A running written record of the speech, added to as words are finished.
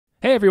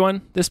Hey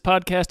everyone, this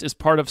podcast is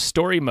part of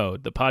Story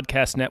Mode, the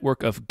podcast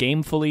network of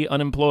Gamefully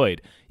Unemployed.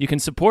 You can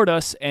support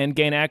us and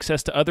gain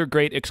access to other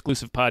great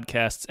exclusive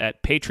podcasts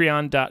at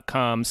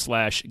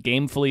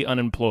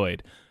patreon.com/gamefullyunemployed.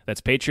 That's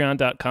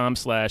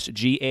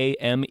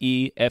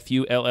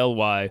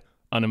patreon.com/GAMEFULLY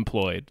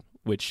unemployed,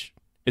 which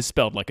is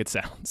spelled like it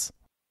sounds.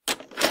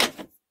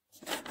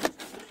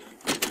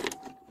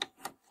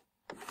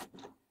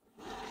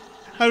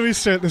 How do we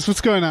start this?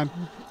 What's going on?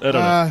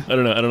 I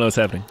don't know what's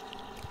happening.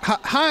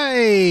 Hi,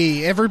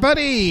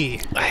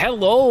 everybody.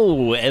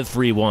 Hello,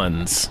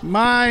 everyone's.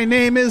 My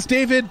name is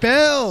David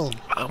Bell.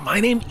 My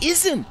name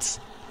isn't.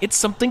 It's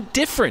something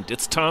different.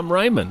 It's Tom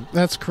Ryman.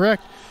 That's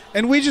correct.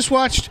 And we just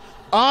watched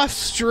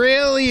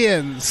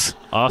Australians.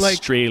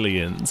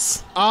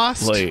 Australians.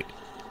 Australians.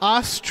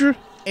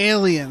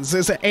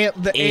 There's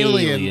the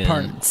alien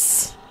part.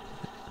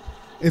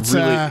 It's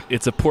really,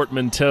 it's a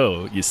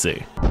portmanteau, you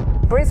see.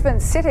 Brisbane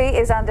City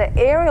is under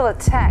aerial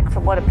attack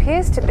from what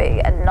appears to be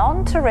a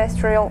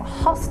non-terrestrial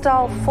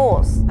hostile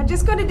force. I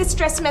just got a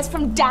distress mess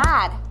from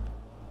Dad.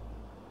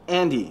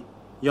 Andy,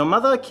 your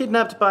mother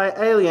kidnapped by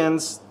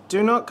aliens.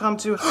 Do not come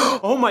to...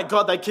 Oh my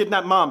god, they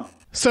kidnapped Mum.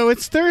 So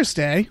it's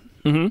Thursday.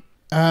 Mm-hmm.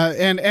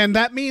 And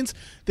that means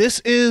this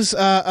is...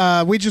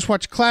 we just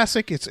watched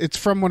Classic. It's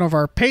from one of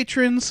our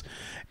patrons.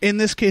 In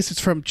this case,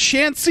 it's from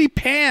Chancy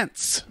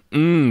Pants.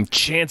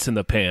 Chance in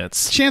the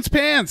Pants. Chance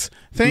Pants.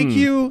 Thank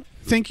you.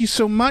 Thank you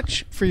so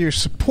much for your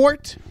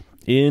support.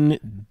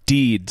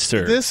 Indeed,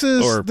 sir. This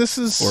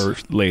is or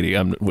lady.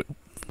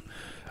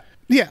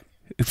 Yeah.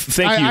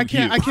 Thank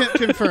you. I can't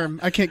confirm.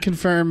 I can't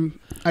confirm.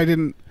 I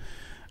didn't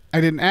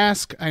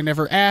ask. I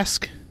never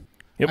ask.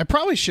 Yep. I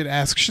probably should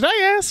ask. Should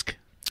I ask?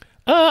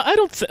 I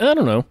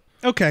don't know.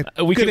 Okay.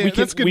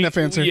 That's good enough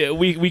answer. Yeah,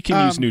 we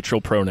can use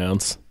neutral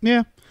pronouns.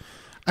 Yeah.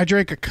 I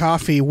drank a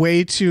coffee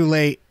way too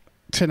late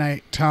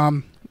tonight,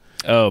 Tom.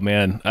 Oh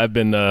man, I've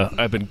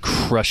been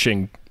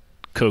crushing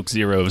Coke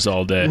Zeros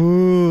all day.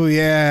 Ooh,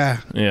 yeah.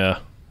 Yeah.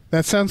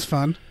 That sounds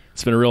fun.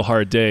 It's been a real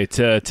hard day.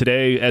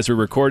 Today, as we're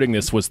recording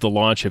this, was the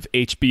launch of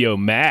HBO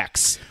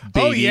Max,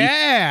 baby. Oh,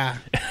 yeah.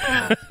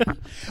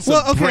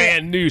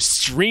 Brand new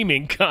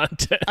streaming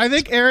content. I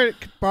think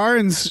Eric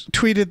Barnes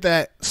tweeted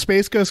that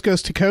Space Ghost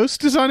Coast to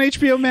Coast is on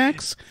HBO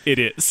Max. It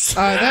is.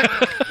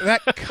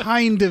 That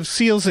kind of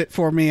seals it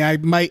for me. I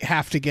might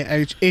have to get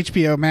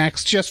HBO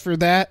Max just for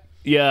that.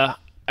 Yeah.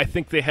 I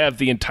think they have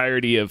the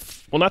entirety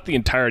of, well, not the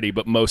entirety,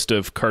 but most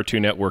of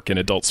Cartoon Network and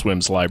Adult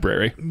Swim's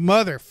library.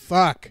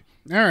 Motherfuck.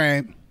 All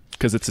right.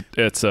 Because it's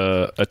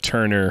a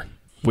Turner,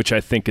 which I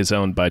think is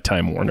owned by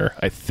Time Warner,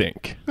 I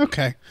think.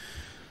 Okay.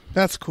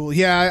 That's cool.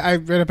 Yeah, I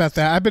read about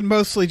that. I've been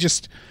mostly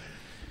just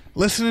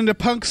listening to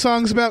punk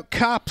songs about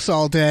cops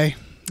all day,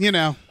 you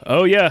know.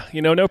 Oh, yeah.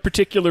 No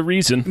particular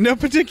reason. No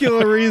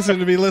particular reason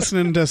to be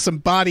listening to some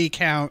Body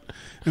Count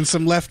and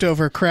some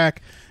leftover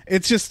crack.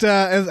 It's just,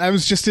 I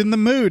was just in the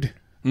mood.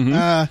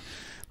 Mm-hmm.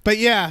 But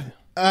yeah,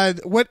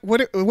 what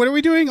are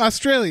we doing?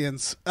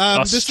 Australians.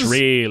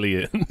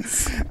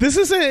 Australians. This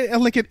is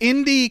like an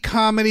indie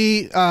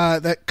comedy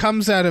that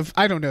comes out of,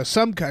 I don't know,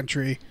 some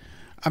country.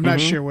 I'm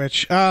not sure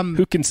which.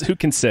 Who can say? Who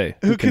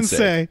can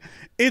say?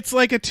 It's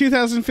like a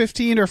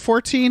 2015 or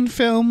 14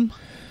 film.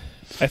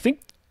 I think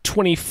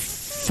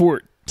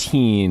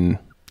 2014.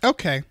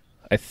 Okay.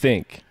 I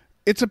think.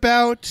 It's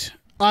about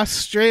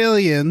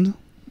Australian.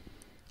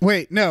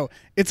 Wait, no.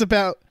 It's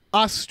about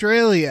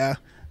Australia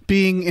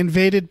being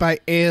invaded by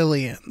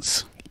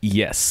aliens.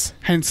 Yes.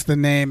 Hence the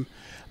name.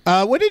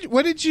 What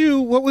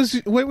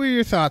were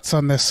your thoughts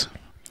on this?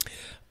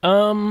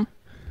 I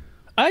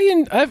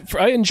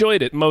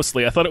enjoyed it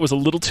mostly. I thought it was a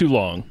little too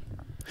long.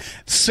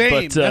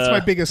 Same. But, that's my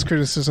biggest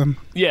criticism.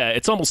 Yeah,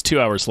 it's almost 2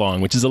 hours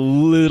long, which is a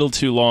little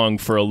too long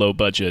for a low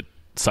budget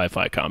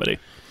sci-fi comedy.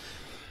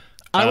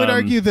 I would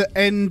argue the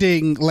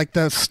ending, like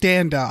the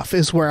standoff,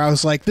 is where I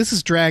was like, "This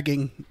is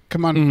dragging.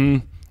 Come on." Mm-hmm.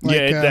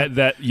 Like,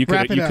 that you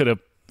could have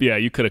Yeah,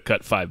 you could have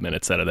cut 5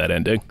 minutes out of that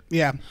ending.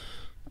 Yeah.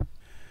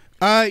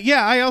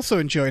 I also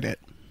enjoyed it.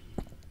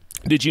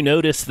 Did you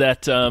notice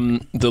that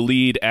the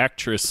lead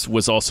actress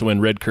was also in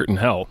Red Curtain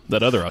Hell,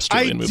 that other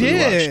Australian movie we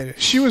watched?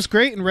 She was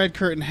great in Red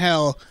Curtain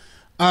Hell.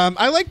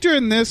 I liked her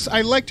in this.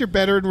 I liked her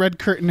better in Red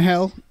Curtain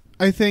Hell,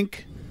 I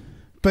think.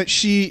 But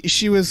she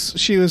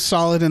was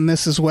solid in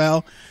this as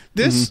well.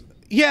 This,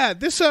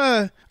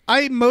 I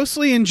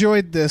mostly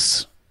enjoyed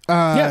this.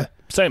 Yeah,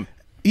 same.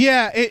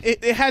 Yeah,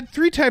 it had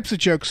three types of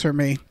jokes for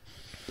me.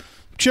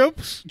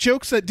 Jokes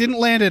that didn't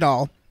land at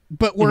all,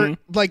 but were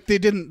like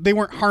they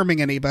weren't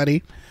harming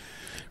anybody.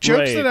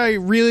 Jokes that I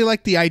really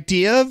liked the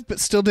idea of, but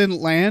still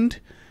didn't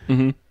land.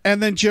 Mm-hmm.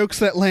 And then jokes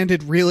that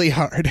landed really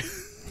hard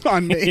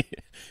on me.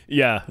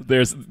 Yeah,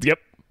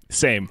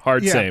 same,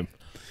 same.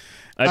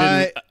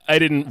 I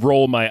didn't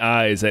roll my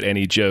eyes at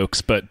any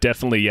jokes, but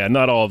definitely,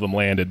 not all of them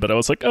landed. But I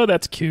was like, oh,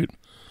 that's cute.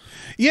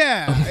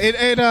 Yeah,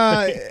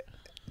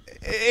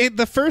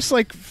 the first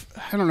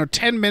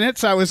 10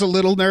 minutes I was a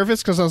little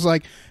nervous because I was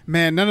like,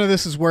 man, none of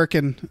this is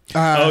working.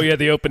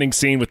 The opening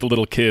scene with the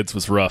little kids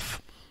was rough.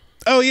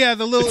 Oh yeah,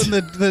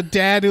 the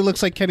dad who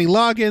looks like Kenny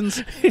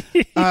Loggins.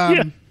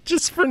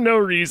 just for no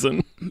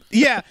reason.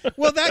 Yeah,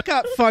 well, that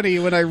got funny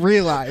when I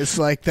realized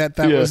like that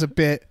was a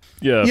bit.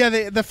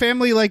 Yeah. The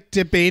family like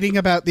debating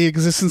about the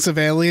existence of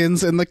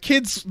aliens, and the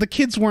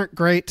kids weren't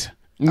great.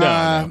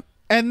 No.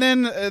 And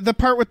then the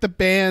part with the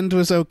band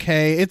was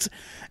okay. It's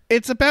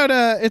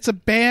a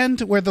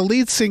band where the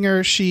lead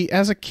singer, she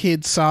as a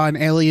kid saw an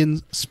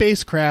alien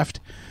spacecraft,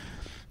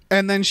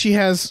 and then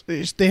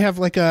they have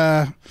like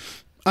a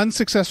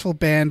unsuccessful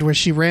band where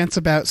she rants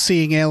about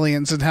seeing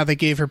aliens and how they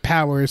gave her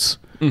powers.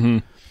 Mm-hmm.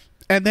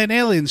 And then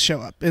aliens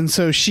show up, and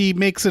so she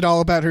makes it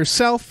all about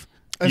herself,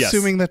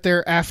 assuming that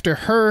they're after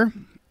her.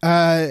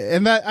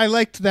 And that I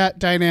liked that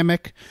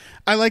dynamic.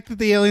 I liked that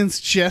the aliens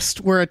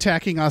just were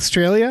attacking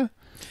Australia.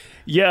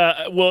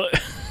 Yeah, well,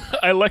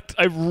 I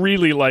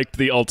really liked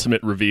the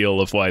ultimate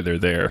reveal of why they're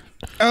there.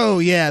 Oh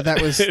yeah,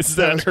 that was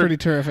pretty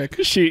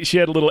terrific. She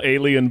had a little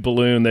alien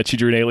balloon that she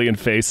drew an alien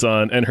face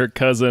on, and her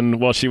cousin,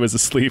 while she was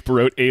asleep,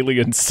 wrote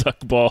 "alien suck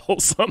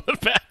balls" on the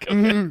back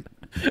of it,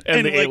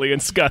 and the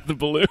aliens got the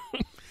balloon.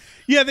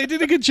 Yeah, they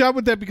did a good job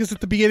with that, because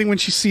at the beginning when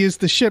she sees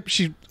the ship,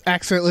 she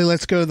accidentally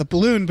lets go of the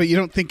balloon, but you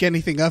don't think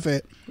anything of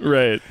it.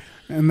 Right.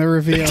 And the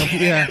reveal,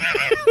 yeah.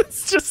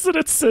 It's just that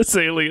it says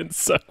 "alien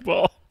suck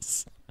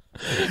balls."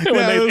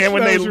 And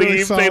when they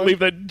leave, they leave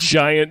that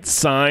giant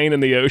sign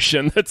in the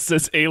ocean that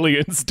says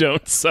 "aliens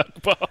don't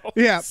suck balls."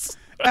 Yeah.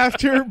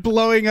 After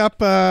blowing up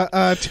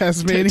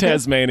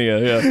Tasmania.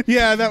 Yeah.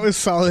 Yeah, that was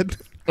solid.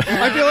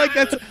 I feel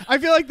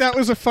like that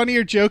was a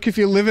funnier joke if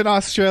you live in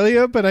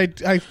Australia, but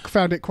I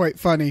found it quite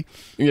funny.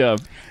 Yeah.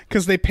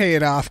 Because they pay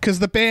it off. Because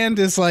the band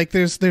is like,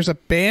 there's a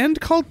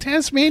band called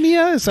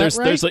Tasmania. Is that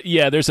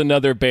right? There's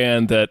another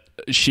band that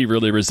she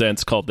really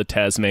resents called the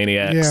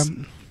Tasmaniacs.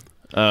 Yeah.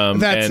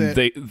 And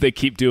they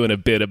keep doing a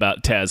bit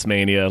about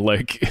Tasmania,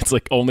 like it's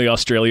like only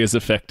Australia's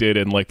affected,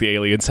 and like the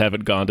aliens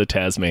haven't gone to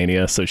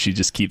Tasmania, so she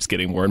just keeps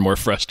getting more and more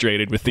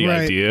frustrated with the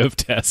idea of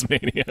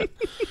Tasmania.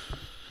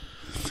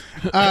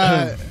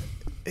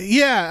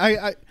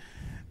 Yeah,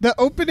 the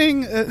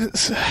opening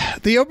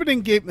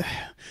game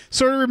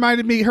sort of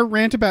reminded me. Her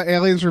rant about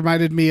aliens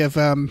reminded me of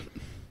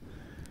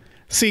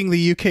seeing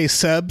the UK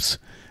subs,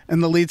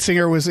 and the lead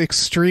singer was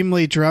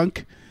extremely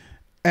drunk.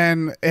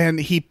 And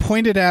he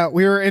pointed out,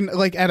 we were in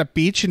like at a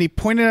beach, and he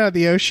pointed out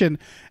the ocean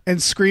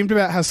and screamed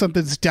about how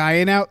something's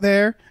dying out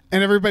there,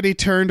 and everybody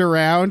turned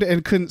around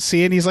and couldn't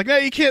see it. And he's like, "No,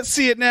 you can't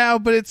see it now,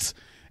 but it's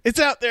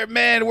out there,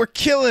 man. We're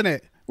killing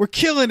it. We're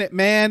killing it,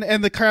 man."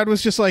 And the crowd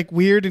was just like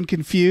weird and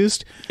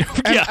confused.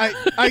 And Yeah.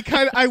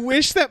 I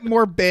wish that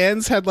more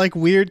bands had like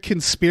weird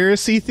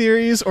conspiracy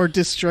theories or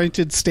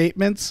disjointed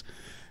statements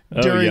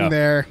during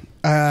their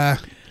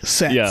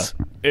sets. Yeah,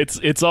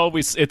 it's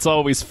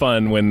always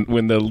fun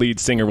when the lead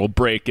singer will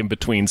break in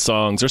between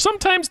songs, or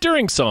sometimes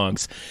during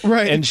songs,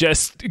 right, and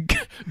just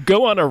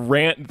go on a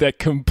rant that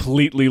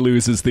completely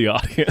loses the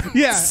audience.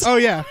 Yeah. Oh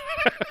yeah.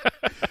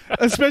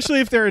 Especially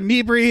if they're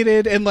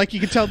inebriated, and like you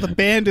can tell the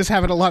band is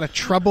having a lot of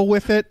trouble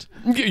with it.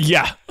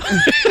 Yeah.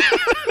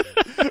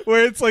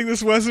 Where it's like,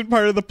 this wasn't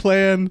part of the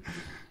plan.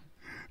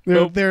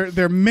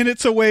 They're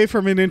minutes away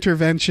from an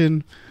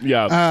intervention.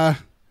 Yeah.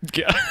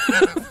 Yeah.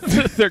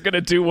 They're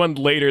gonna do one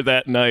later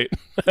that night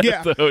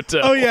at the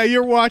hotel. Oh yeah,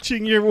 you're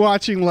watching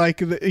like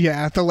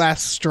the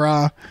last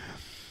straw.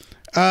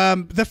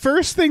 The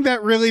first thing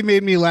that really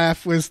made me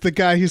laugh was the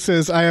guy who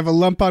says, "I have a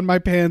lump on my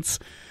pants,"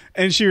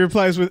 and she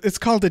replies with, "It's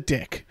called a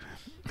dick."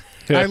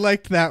 I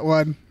liked that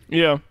one.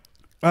 Yeah.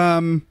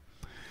 I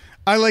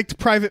liked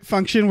Private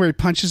Function, where he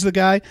punches the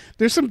guy.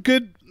 There's some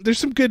good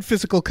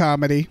physical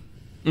comedy.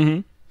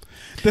 Mm-hmm.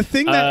 The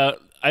thing that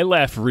I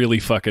laugh really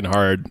fucking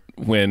hard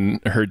when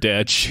her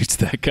dad shoots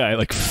that guy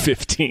like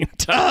 15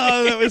 times.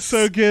 Oh, that was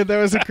so good. That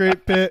was a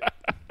great bit.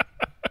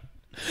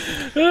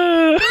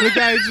 The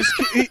guy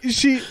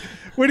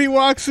when he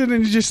walks in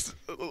and just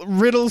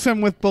riddles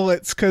him with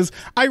bullets, because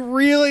I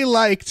really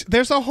liked,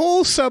 there's a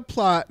whole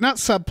but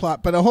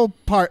a whole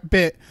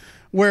bit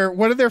where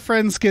one of their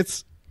friends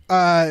gets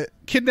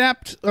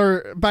kidnapped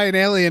or by an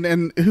alien,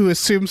 and who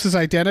assumes his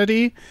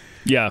identity.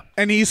 Yeah.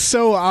 And he's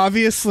so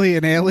obviously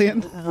an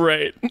alien.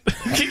 Right.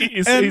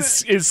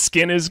 His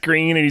skin is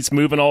green, and he's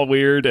moving all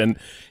weird, and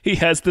he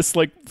has this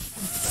like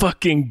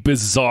fucking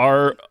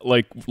bizarre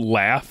like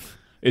laugh.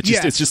 It's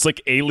just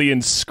like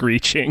alien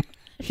screeching.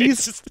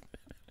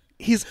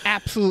 He's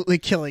absolutely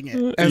killing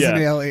it as an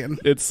alien.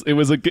 It's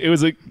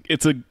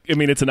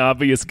an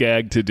obvious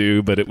gag to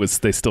do, but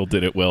they still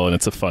did it well, and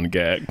it's a fun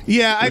gag.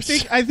 Yeah, I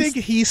think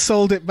he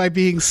sold it by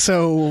being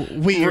so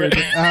weird.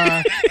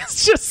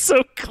 It's just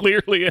so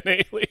clearly an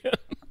alien.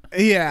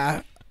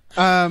 Yeah.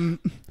 And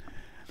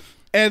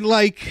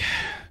like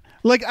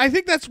I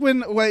think that's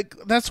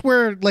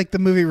where the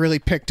movie really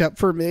picked up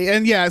for me.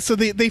 And yeah, so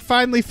they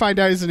finally find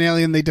out he's an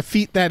alien, they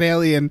defeat that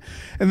alien,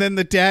 and then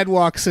the dad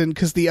walks in,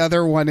 because the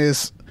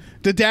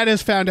dad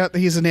has found out that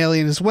he's an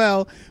alien as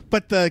well,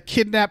 but the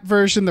kidnapped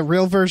version, the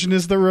real version,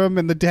 is the room,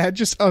 and the dad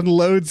just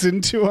unloads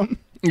into him.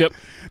 Yep.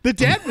 The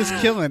dad was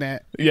killing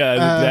it.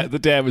 Yeah, the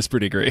dad was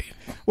pretty great.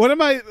 One of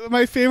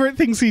my favorite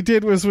things he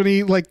did was when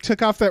he like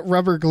took off that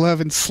rubber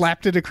glove and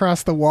slapped it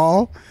across the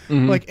wall,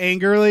 like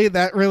angrily.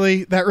 That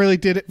really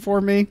did it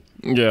for me.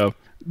 Yeah.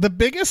 The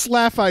biggest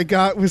laugh I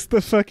got was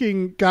the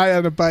fucking guy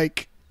on a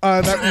bike.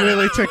 That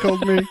really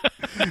tickled me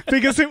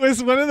because it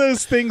was one of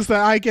those things that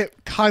I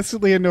get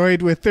constantly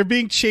annoyed with. They're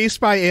being chased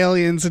by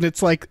aliens and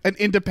it's like an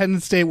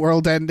Independence Day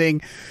world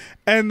ending,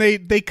 and they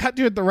cut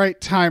to it at the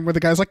right time where the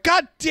guy's like,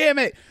 God damn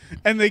it,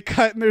 and they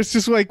cut and there's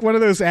just like one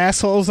of those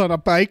assholes on a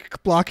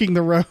bike blocking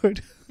the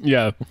road.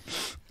 Yeah.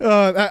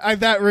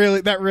 That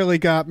really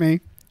got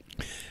me.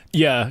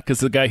 Yeah,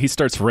 because the guy, he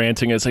starts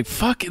ranting. And it's like,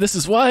 fuck, this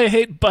is why I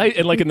hate bike.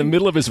 And like in the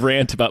middle of his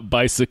rant about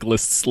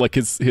bicyclists, like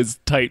his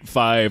tight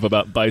five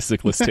about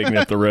bicyclists taking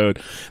up the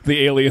road,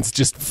 the aliens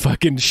just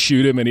fucking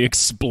shoot him and he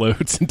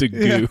explodes into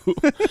goo.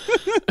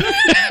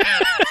 Yeah.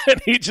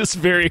 And he just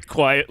very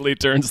quietly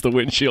turns the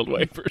windshield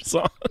wipers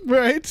on.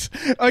 Right.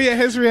 Oh yeah,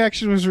 his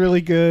reaction was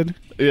really good.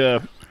 Yeah.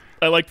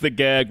 I like the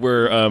gag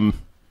where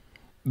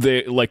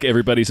they like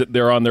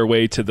they're on their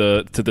way to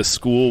the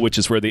school, which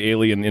is where the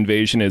alien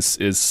invasion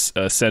is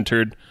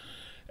centered,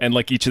 and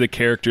like each of the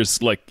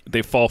characters, like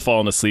they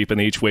falling asleep and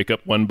they each wake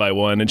up one by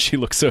one, and she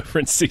looks over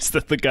and sees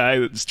that the guy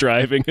that's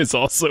driving is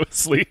also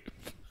asleep.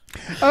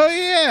 Oh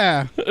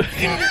yeah.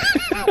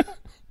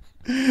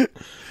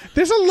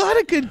 There's a lot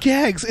of good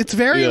gags. It's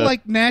very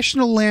like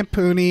National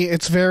Lampoony.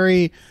 It's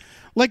very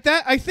like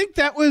that. I think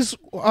that was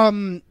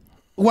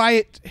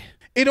why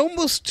it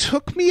almost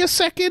took me a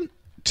second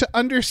to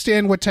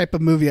understand what type of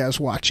movie I was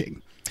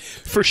watching.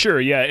 For sure,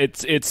 yeah.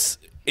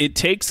 It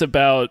takes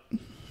about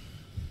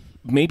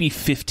maybe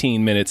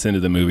 15 minutes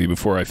into the movie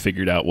before I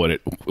figured out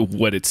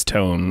what its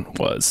tone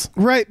was.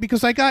 Right,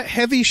 because I got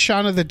heavy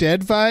Shaun of the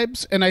Dead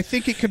vibes, and I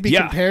think it could be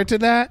compared to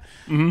that.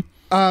 Mm-hmm.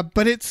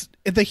 But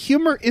the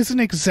humor isn't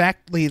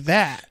exactly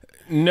that.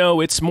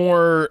 No, it's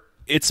more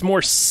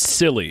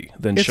silly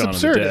than Shaun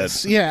of the Dead.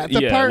 Yeah,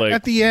 the part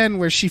at the end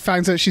where she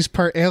finds out she's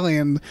part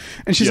alien,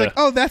 and she's like,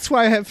 "Oh, that's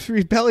why I have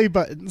 3 belly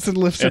buttons," and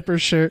lifts up her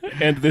shirt.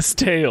 And this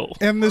tail.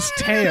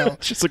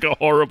 Just like a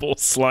horrible,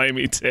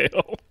 slimy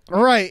tail.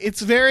 Right.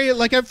 It's very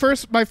like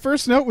my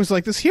first note was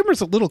like, this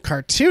humor's a little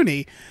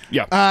cartoony.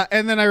 Yeah.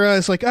 And then I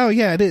realized like, oh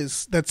yeah, it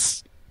is.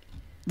 That's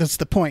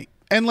the point.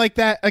 And like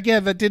that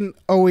again, that didn't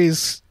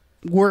always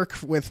work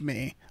with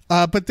me.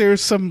 But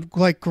there's some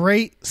like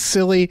great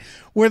silly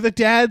where the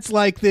dad's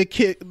like the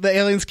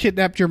aliens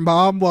kidnapped your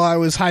mom while I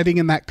was hiding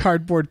in that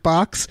cardboard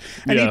box,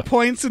 and he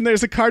points and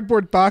there's a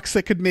cardboard box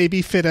that could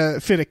maybe fit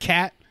a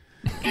cat.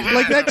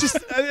 Like that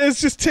it's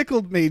just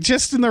tickled me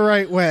just in the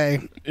right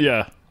way.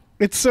 Yeah,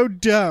 it's so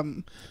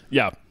dumb.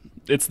 Yeah,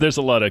 there's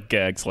a lot of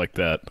gags like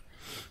that.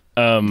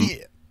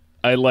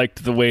 I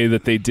liked the way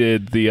that they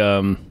did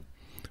the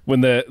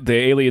when the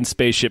alien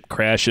spaceship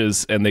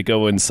crashes and they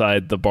go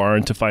inside the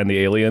barn to find the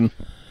alien.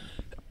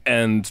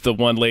 And the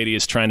one lady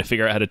is trying to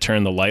figure out how to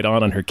turn the light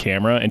on her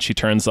camera, and she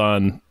turns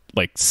on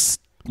like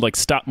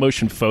stop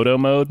motion photo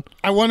mode.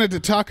 I wanted to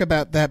talk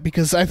about that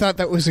because I thought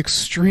that was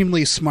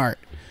extremely smart.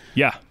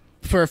 Yeah.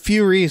 For a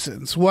few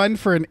reasons. One,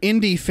 for an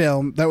indie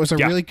film, that was a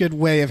really good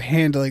way of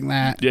handling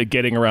that. Yeah,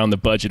 getting around the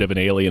budget of an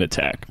alien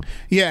attack.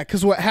 Yeah,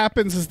 because what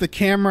happens is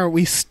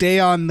we stay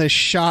on the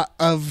shot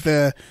of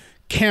the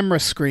camera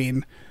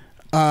screen,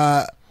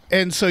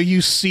 and so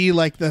you see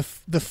like the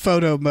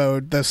photo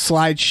mode, the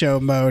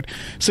slideshow mode.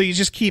 So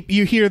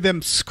you hear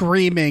them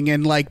screaming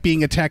and like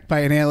being attacked by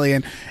an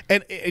alien,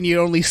 and you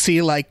only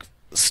see like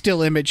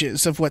still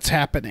images of what's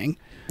happening.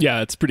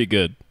 Yeah, it's pretty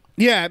good.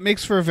 Yeah, it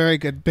makes for a very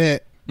good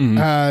bit.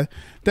 Mm-hmm.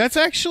 That's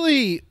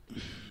actually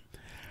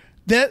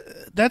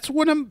that's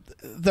one of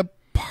the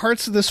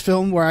parts of this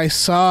film where I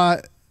saw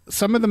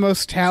some of the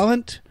most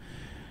talent,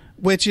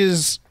 which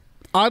is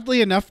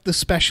oddly enough the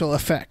special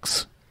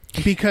effects.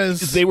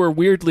 Because they were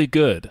weirdly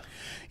good.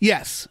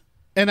 Yes.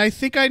 And I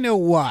think I know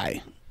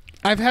why.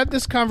 I've had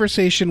this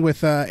conversation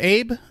with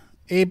Abe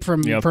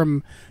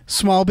from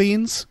Small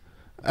Beans.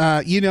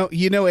 You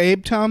know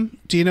Abe, Tom?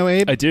 Do you know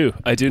Abe? I do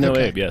know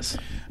Abe, yes.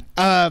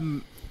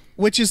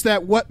 Which is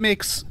that what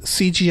makes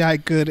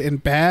CGI good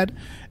and bad,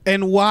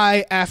 and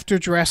why after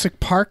Jurassic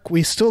Park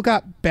we still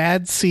got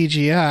bad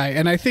CGI.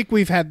 And I think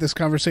we've had this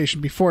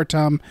conversation before,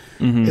 Tom,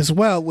 as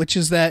well, which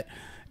is that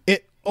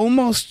it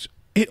almost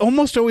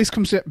always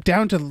comes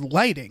down to the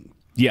lighting.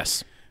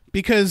 Yes.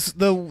 Because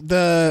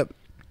the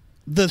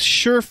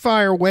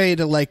surefire way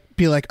to like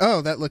be like,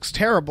 oh, that looks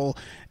terrible,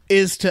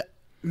 is to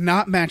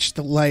not match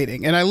the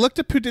lighting. And I looked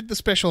up who did the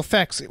special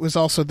effects. It was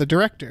also the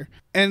director.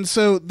 And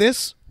so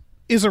this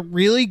is a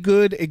really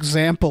good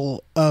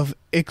example of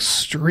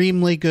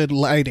extremely good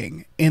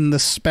lighting in the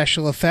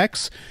special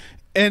effects.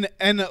 And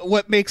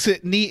what makes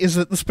it neat is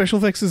that the special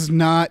effects is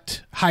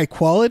not high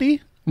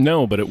quality.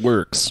 No, but it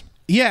works.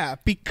 Yeah,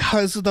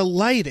 because of the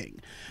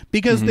lighting.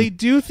 Because they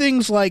do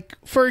things like,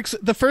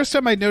 the first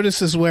time I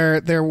noticed is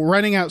where they're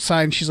running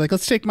outside and she's like,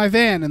 let's take my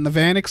van, and the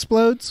van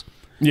explodes.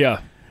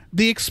 Yeah.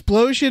 The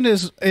explosion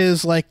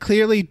is like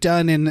clearly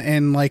done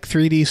in like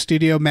 3D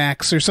Studio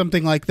Max or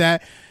something like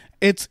that.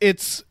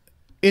 It's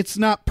it's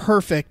not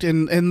perfect,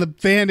 and the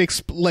van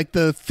like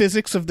the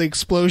physics of the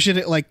explosion,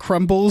 it like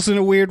crumbles in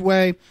a weird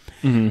way.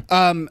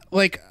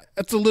 Like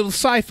it's a little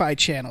sci-fi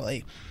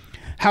channel-y.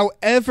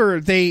 However,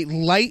 they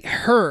light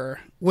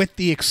her with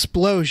the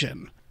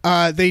explosion.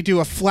 They do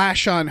a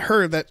flash on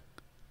her that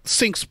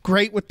syncs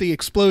great with the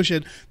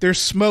explosion. There's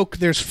smoke,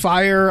 there's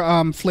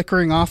fire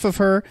flickering off of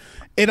her.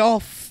 It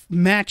all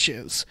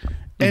matches.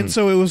 And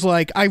so it was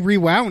like, I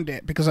rewound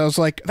it because I was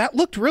like, that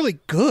looked really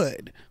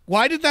good.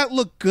 Why did that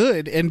look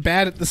good and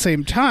bad at the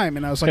same time?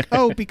 And I was like,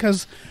 oh,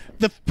 because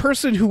the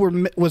person who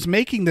was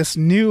making this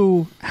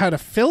knew how to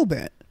film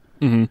it.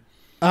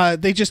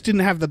 They just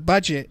didn't have the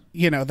budget,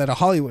 that a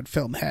Hollywood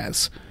film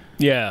has.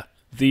 Yeah.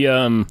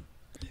 The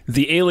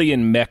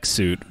alien mech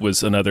suit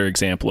was another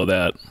example of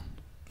that.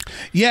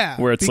 Yeah.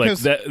 Where it's like,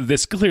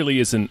 this clearly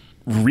isn't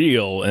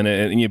real,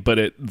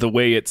 but the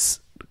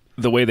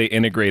way they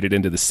integrate it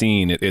into the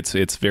scene,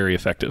 it's very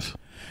effective.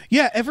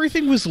 Yeah,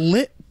 everything was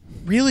lit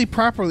really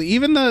properly.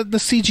 Even the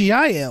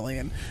CGI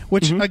alien,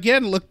 which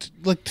again looked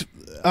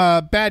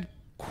bad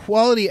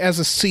quality as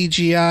a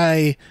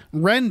CGI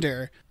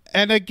render.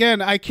 And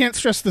again, I can't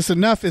stress this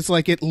enough. It's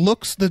like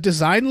the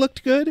design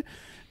looked good.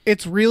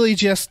 It's really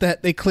just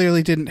that they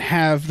clearly didn't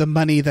have the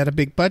money that a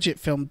big budget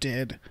film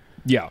did.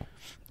 Yeah.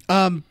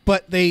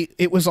 But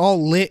it was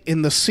all lit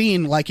in the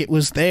scene like it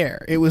was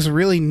there. It was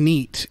really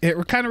neat. It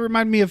kind of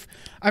reminded me of,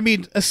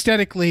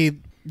 aesthetically,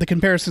 the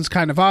comparison's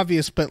kind of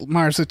obvious, but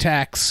Mars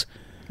Attacks.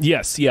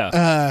 Yes,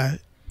 yeah.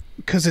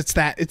 Because it's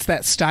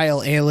that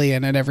style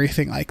alien and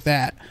everything like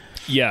that.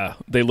 Yeah,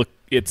 they look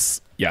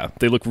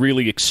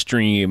really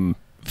extreme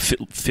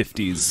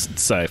 50s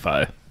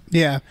sci-fi.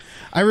 Yeah,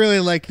 I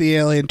really like the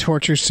alien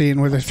torture scene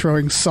where they're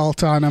throwing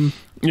salt on him.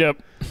 Yep.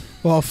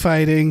 While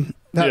fighting.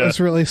 That was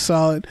really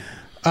solid.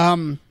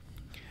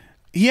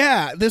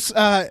 This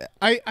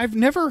I've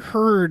never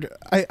heard.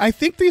 I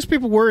think these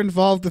people were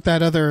involved with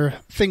that other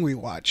thing we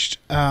watched.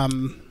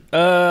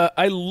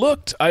 I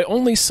looked. I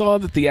only saw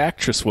that the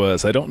actress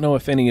was. I don't know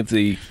if any of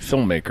the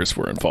filmmakers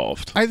were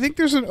involved. I think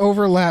there's an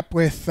overlap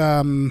with.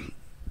 I'm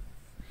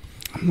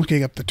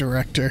looking up the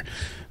director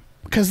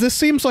because this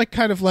seems like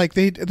kind of like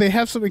they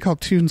have something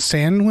called Toon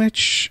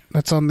Sandwich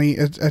that's on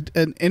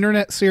an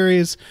internet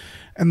series,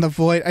 and The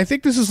Void. I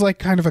think this is like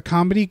kind of a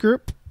comedy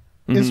group.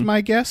 Is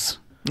my guess.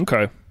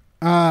 Okay.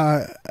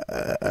 I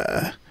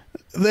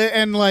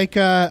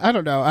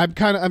don't know.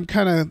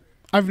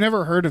 I've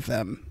never heard of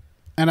them,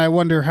 and I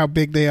wonder how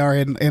big they are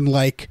in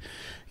like,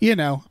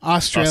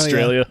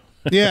 Australia.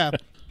 Yeah.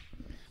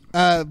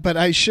 But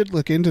I should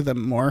look into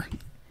them more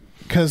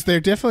because they're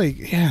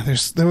definitely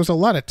there was a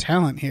lot of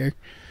talent here.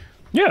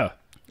 Yeah,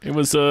 it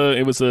was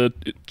a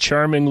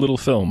charming little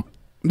film.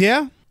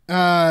 Yeah.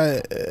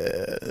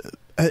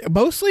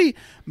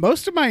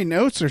 Most of my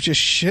notes are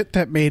just shit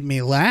that made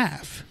me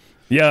laugh.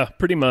 Yeah,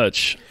 pretty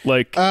much.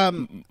 Like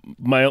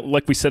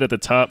like we said at the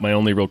top, my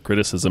only real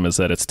criticism is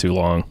that it's too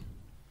long.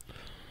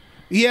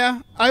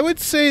 Yeah, I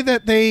would say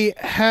that they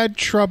had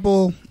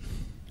trouble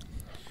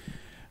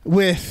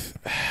with.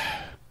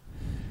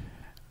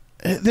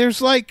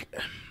 There's like,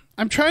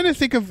 I'm trying to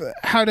think of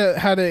how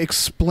to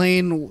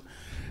explain,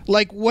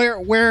 like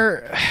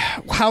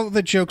how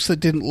the jokes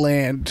that didn't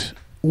land,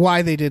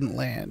 why they didn't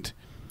land.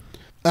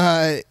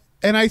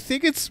 And I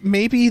think it's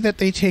maybe that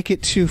they take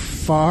it too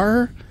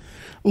far,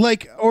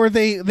 or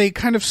they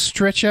kind of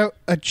stretch out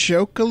a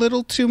joke a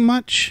little too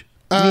much.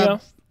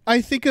 I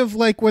think of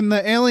like when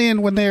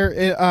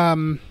they're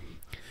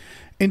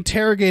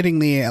interrogating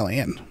the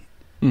alien,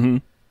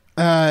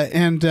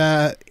 and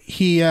they're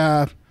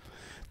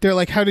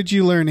like, "How did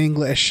you learn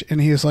English?"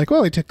 And he was like,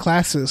 "Well, I took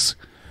classes."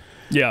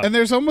 Yeah, and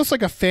there's almost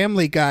like a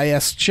Family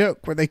Guy-esque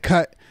joke where they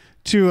cut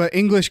to an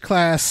English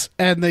class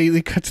and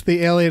they cut to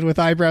the alien with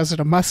eyebrows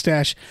and a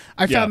mustache.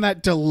 I found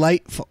that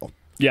delightful.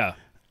 Yeah.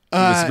 It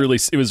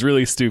was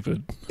really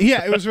stupid.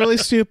 Yeah, it was really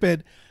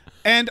stupid.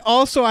 And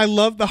also I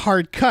love the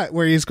hard cut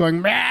where he's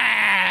going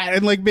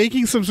and like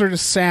making some sort of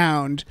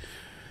sound.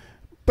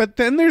 But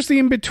then there's the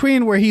in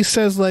between where he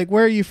says like,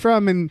 "Where are you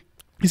from?" And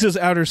he says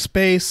outer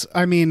space.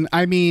 I mean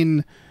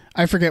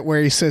I forget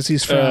where he says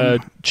he's from.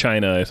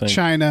 China, I think.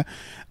 China.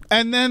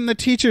 And then the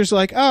teacher's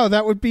like, "Oh,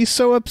 that would be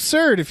so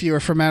absurd if you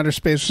were from outer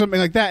space," or something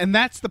like that. And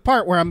that's the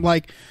part where I'm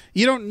like,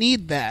 you don't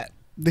need that.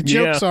 The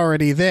joke's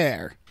already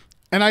there.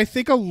 And I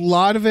think a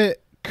lot of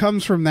it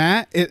comes from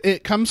that.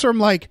 It comes from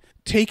like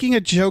taking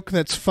a joke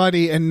that's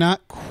funny and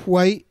not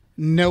quite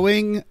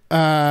knowing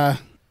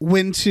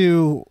when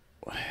to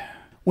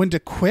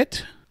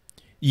quit.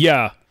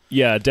 Yeah,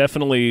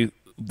 definitely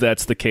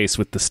that's the case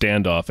with the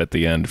standoff at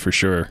the end for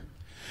sure.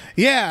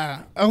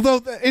 Yeah,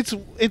 although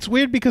it's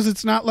weird because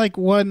it's not like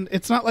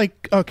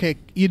okay,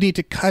 you need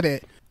to cut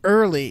it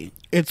early.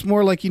 It's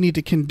more like you need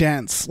to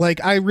condense.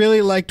 Like I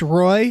really liked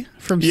Roy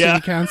from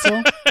City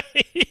Council.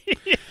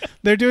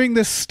 They're doing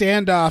this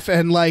standoff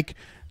and like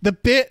the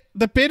bit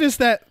is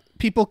that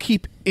people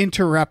keep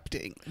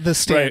interrupting the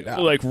standoff. Right,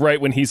 like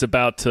right when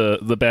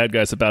the bad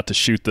guy's about to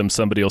shoot them,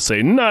 somebody will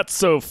say, "Not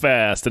so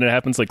fast," and it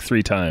happens like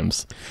 3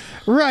 times.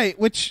 Right,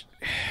 which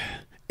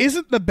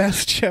isn't the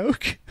best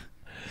joke.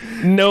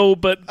 No,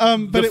 but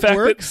but it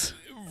works.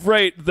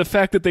 Right, the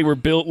fact that they were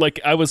built, like,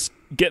 I was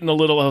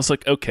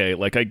like, okay,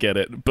 like, I get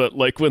it. But,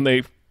 like, when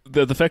the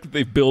fact that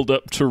they build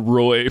up to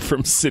Roy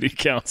from City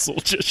Council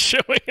just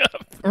showing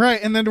up. Right,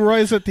 and then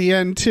Roy's at the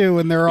end, too,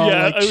 and they're all,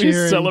 cheering.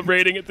 He's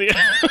celebrating at the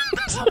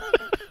end.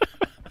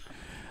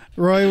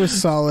 Roy was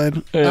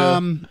solid. Yeah.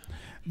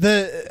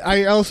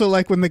 I also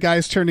like when the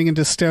guy's turning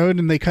into stone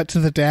and they cut to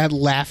the dad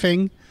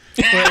laughing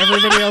where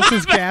everybody else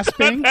is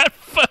gasping. That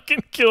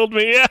fucking killed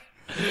me, yeah.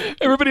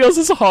 Everybody else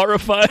is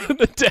horrified and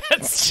the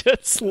dad's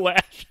just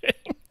laughing.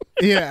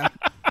 Yeah.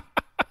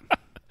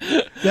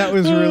 That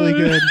was really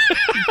good.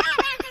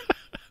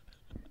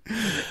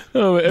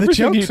 Oh,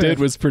 everything he did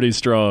was pretty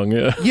strong.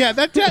 Yeah. Yeah,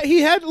 that dad,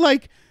 he had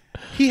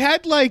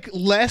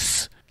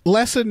less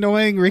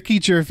annoying Ricky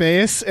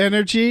Gervais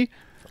energy.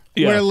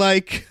 Yeah.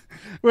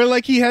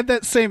 Where he had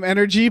that same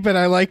energy, but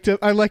I liked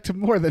him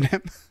more than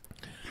him.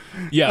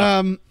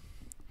 Yeah.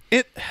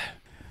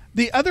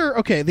 The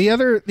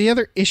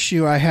other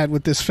issue I had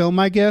with this film,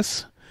 I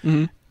guess,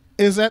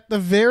 is at the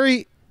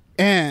very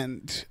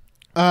end,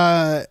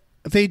 they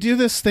do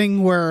this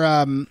thing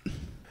where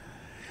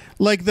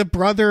the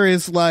brother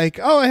is like,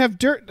 "Oh, I have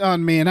dirt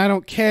on me and I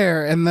don't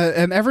care," and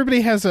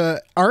everybody has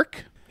a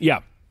arc.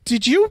 Yeah.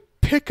 Did you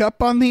pick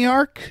up on the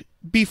arc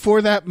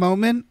before that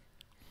moment?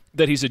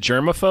 That he's a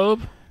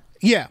germaphobe?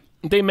 Yeah.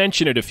 They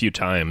mention it a few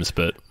times,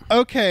 but...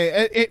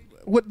 Okay,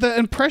 what the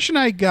impression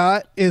I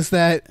got is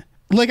that,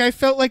 I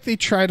felt like they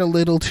tried a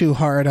little too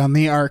hard on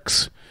the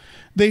arcs.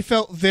 They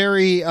felt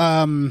very,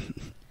 the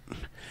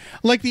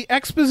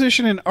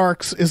exposition in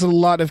arcs is a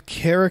lot of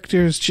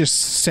characters just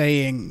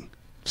saying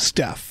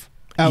stuff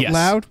out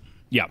loud.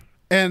 Yeah.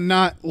 And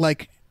not,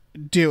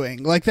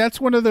 doing.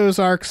 That's one of those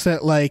arcs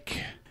that,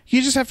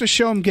 you just have to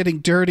show them getting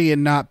dirty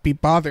and not be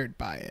bothered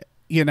by it,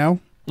 you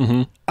know?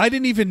 Mm-hmm. I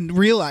didn't even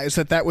realize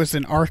that was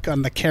an arc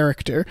on the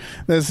character.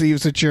 That he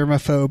was a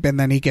germaphobe and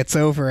then he gets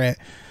over it.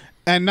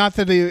 And not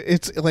that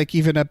it's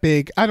even a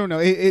big... I don't know.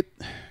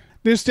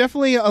 There's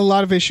definitely a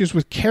lot of issues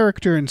with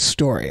character and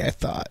story, I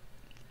thought.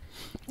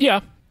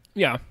 Yeah.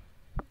 Yeah.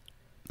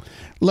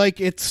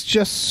 It's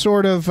just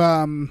sort of...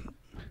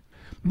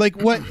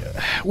 what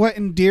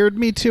endeared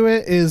me to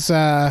it is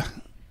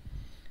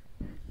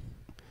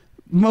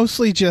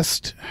mostly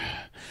just...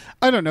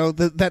 I don't know,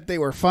 that they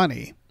were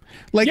funny.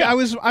 I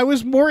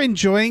was more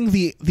enjoying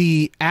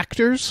the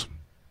actors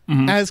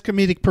as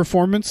comedic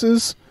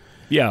performances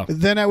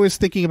than I was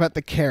thinking about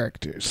the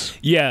characters.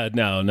 Yeah,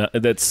 no,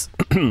 that's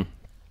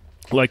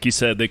like you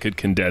said, they could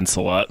condense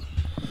a lot.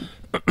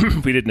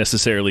 We didn't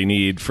necessarily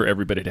need for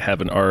everybody to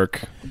have an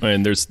arc,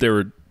 and there's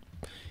better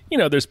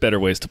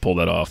ways to pull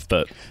that off,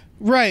 but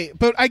right.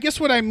 But I guess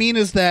what I mean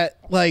is that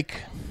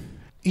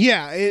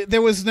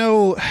there was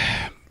no.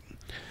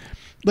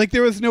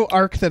 There was no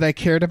arc that I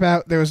cared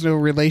about. There was no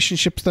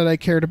relationships that I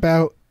cared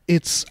about.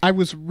 I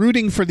was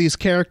rooting for these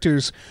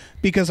characters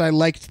because I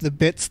liked the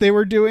bits they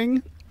were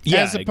doing,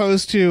 as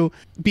opposed to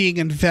being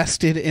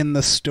invested in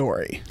the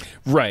story.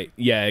 Right.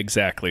 Yeah,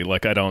 exactly.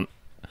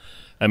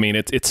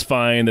 It's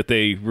fine that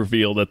they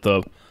reveal that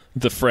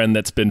the friend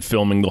that's been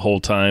filming the whole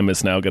time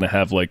is now going to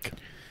have has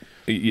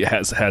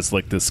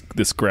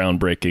this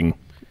groundbreaking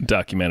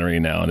documentary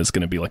now and is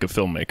going to be like a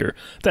filmmaker.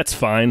 That's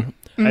fine.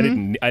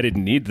 Mm-hmm. I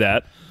didn't need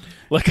that.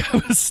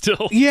 I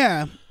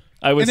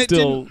was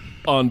still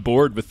on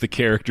board with the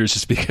characters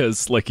just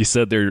because, like you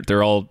said,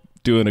 they're all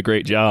doing a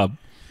great job.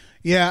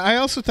 Yeah, I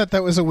also thought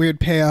that was a weird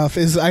payoff.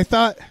 I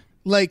thought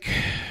I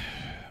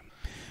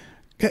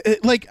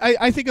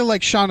think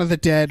of Shaun of the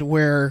Dead,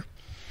 where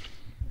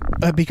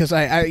because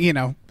I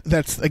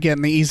that's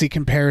again the easy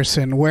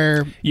comparison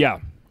where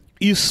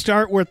you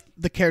start with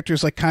the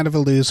characters kind of a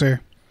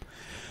loser.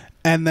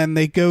 And then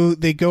they go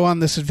on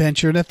this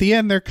adventure, and at the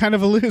end they're kind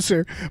of a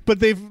loser, but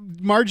they've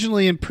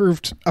marginally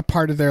improved a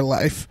part of their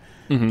life.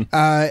 Mm-hmm.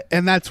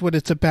 And that's what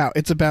it's about.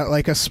 It's about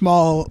a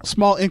small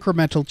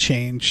incremental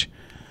change.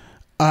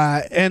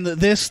 And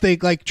this, they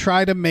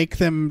try to make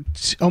them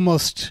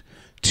almost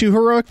too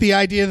heroic. The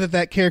idea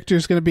that character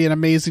is going to be an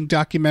amazing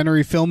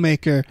documentary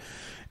filmmaker,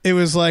 it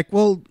was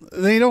well,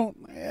 they don't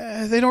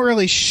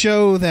really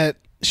show that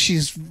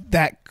she's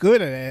that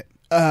good at it.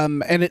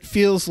 And it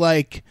feels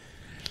like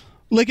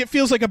it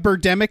feels like a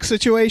Birdemic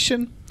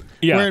situation.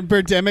 Yeah. Where in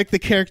Birdemic the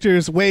character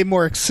is way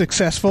more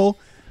successful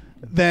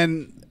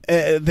than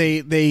they're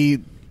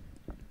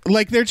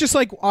just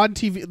on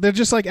TV. They're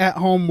just at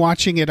home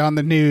watching it on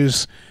the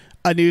news.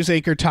 A news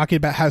anchor talking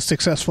about how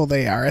successful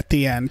they are at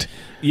the end.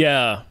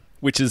 Yeah,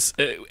 which is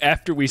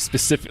after we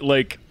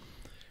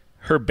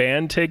her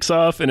band takes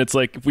off, and it's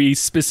we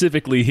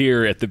specifically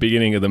hear at the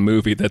beginning of the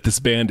movie that this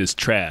band is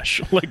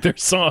trash. Their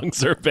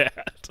songs are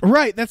bad.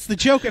 Right, that's the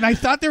joke. And I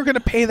thought they were going to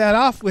pay that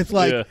off with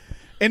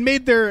and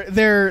made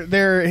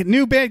their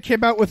new band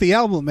came out with the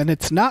album, and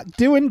it's not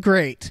doing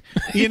great,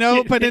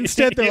 But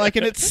instead they're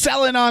and it's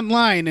selling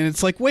online, and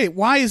it's wait,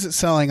 why is it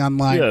selling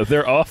online? Yeah,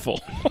 they're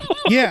awful.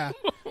 Yeah,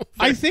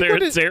 I think they're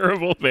a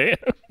terrible band.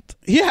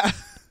 Yeah,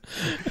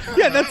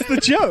 yeah, that's the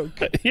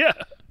joke. Yeah.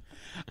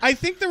 I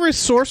think the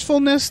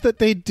resourcefulness that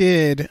they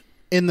did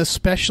in the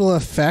special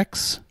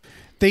effects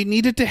they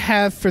needed to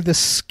have for the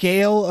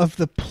scale of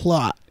the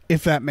plot,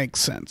 if that makes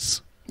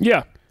sense.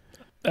 Yeah,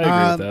 I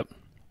agree with that.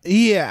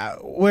 Yeah,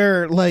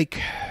 where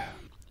like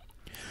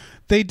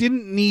they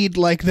didn't need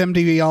like them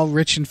to be all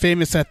rich and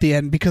famous at the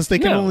end because they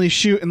can only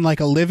shoot in like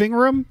a living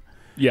room.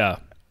 Yeah.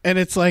 And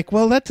it's like,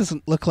 well, that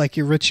doesn't look like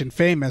you're rich and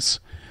famous.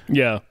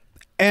 Yeah.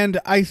 And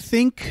I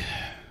think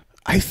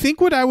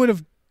what I would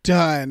have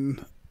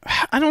done,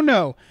 I don't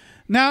know.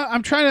 Now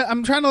I'm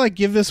trying to like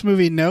give this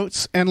movie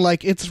notes, and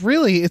like it's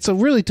a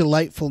really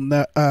delightful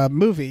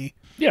movie.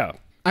 Yeah.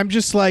 I'm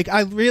just like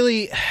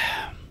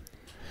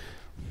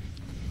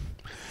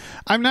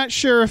I'm not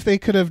sure if they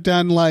could have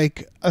done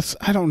like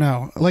I don't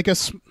know, like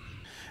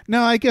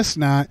no, I guess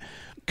not,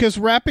 because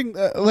wrapping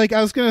like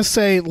I was gonna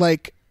say,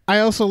 like I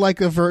also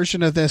like a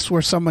version of this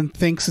where someone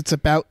thinks it's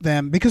about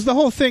them, because the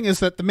whole thing is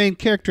that the main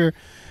character,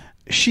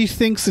 she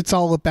thinks it's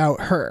all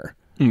about her.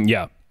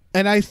 Yeah.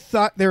 And I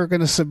thought they were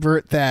going to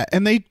subvert that,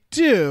 and they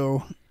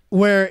do,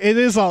 where it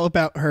is all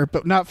about her,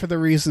 but not for the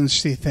reasons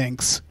she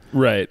thinks.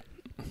 Right.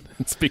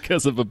 It's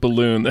because of a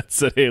balloon that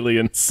said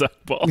alien suck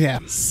balls. Yeah.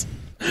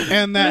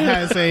 And that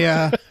has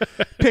a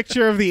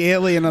picture of the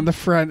alien on the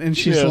front, and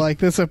she's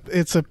like, it's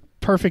a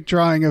perfect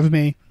drawing of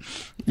me.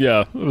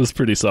 Yeah, it was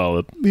pretty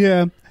solid.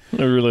 Yeah.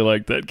 I really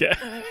like that guy.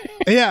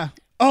 Yeah.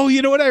 Oh,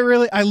 you know what?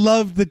 I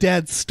love the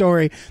dad's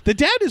story. The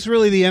dad is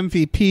really the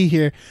MVP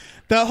here.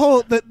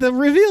 The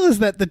reveal is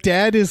that the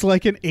dad is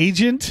like an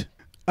agent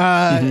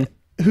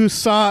who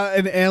saw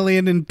an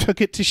alien and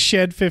took it to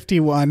Shed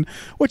 51,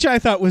 which I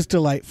thought was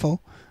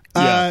delightful.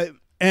 Yeah.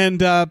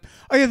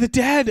 The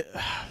dad.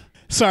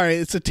 Sorry,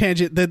 it's a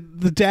tangent. The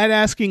dad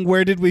asking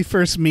where did we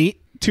first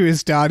meet to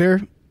his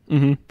daughter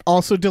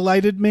also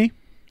delighted me.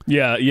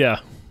 Yeah, yeah.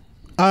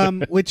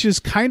 Which is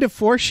kind of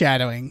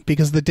foreshadowing,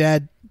 because the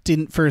dad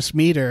didn't first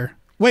meet her.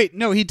 Wait,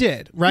 no, he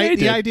did, right? Yeah, he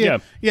the did.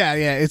 idea, yeah,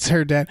 it's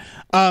her dad.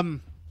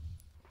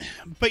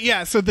 But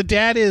yeah, so the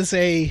dad is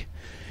a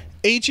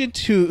agent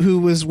who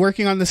was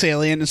working on this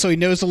alien, and so he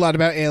knows a lot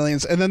about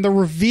aliens. And then the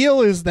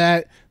reveal is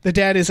that the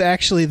dad is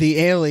actually the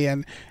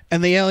alien,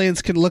 and the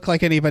aliens can look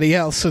like anybody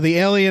else. So the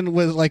alien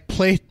was like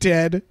played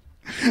dead.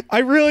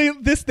 They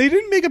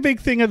didn't make a big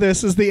thing of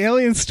this, as the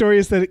alien story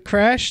is that it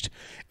crashed.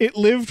 It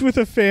lived with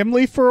a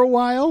family for a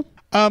while.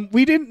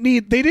 They didn't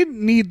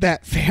need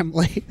that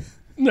family.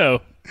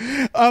 No.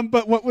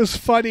 But what was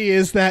funny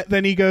is that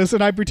then he goes,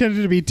 and I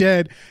pretended to be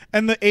dead,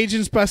 and the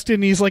agents bust in,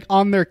 and he's like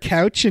on their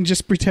couch and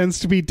just pretends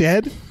to be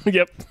dead.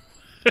 Yep.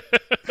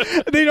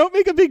 They don't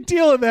make a big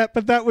deal of that,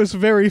 but that was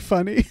very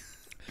funny.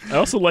 I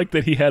also like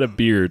that he had a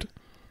beard.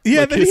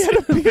 Yeah, like that he had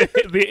a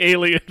beard. The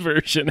alien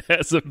version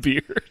has a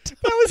beard.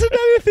 That was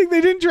another thing.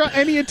 They didn't draw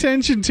any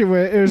attention to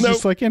it. It was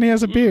just like, and he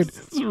has a beard.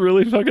 It's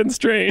really fucking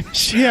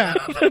strange. Yeah.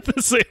 That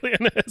this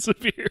alien has a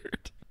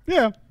beard.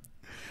 Yeah.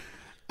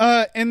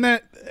 And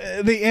that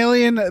the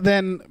alien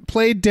then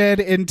played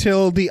dead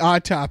until the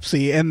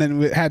autopsy, and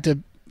then had to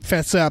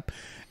fess up,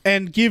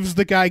 and gives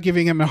the guy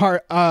giving him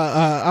a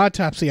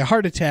autopsy a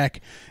heart attack,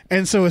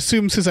 and so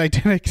assumes his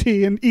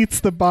identity and eats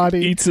the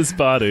body. Eats his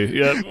body,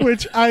 yeah.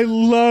 Which I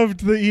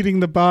loved, the eating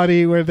the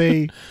body, where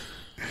they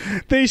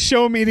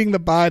show him eating the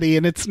body,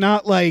 and it's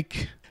not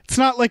like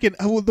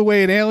the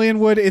way an alien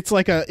would. It's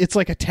like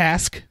a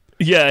task.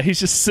 Yeah, he's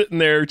just sitting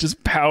there,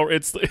 just power.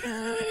 It's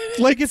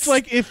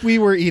like if we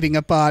were eating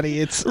a body.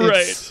 It's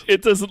right.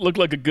 It doesn't look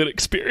like a good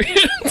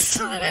experience.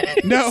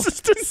 No, it's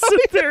just to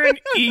sit there and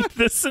eat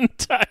this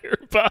entire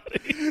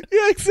body.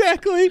 Yeah,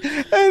 exactly.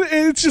 And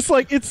it's just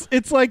like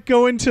it's like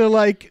going to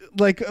like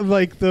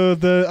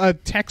the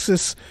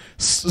Texas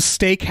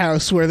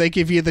steakhouse where they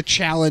give you the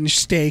challenge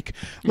steak.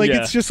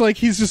 It's just like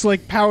he's just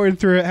like powering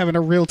through it, having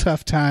a real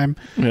tough time.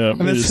 Yeah,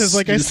 and it says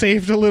like I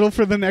saved a little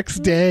for the next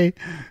day.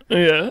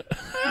 Yeah.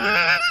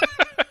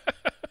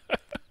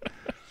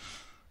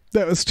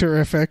 That was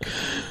terrific.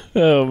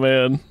 Oh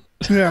man.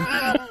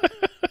 Yeah.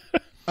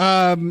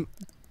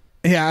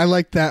 Yeah, I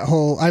like that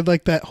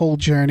whole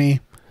journey.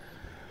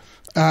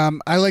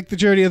 I like the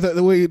journey of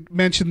the way you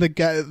mentioned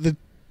the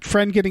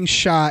friend getting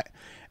shot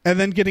and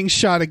then getting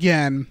shot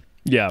again.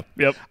 Yeah.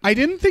 Yep. I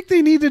didn't think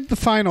they needed the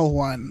final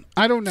one.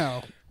 I don't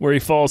know. Where he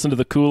falls into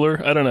the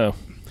cooler. I don't know.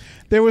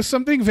 There was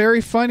something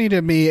very funny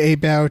to me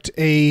about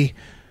a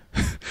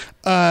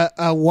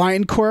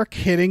wine cork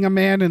hitting a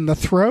man in the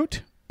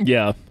throat.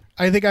 Yeah.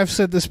 I think I've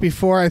said this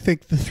before. I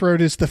think the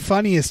throat is the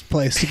funniest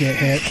place to get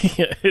hit.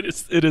 Yeah,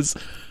 it is.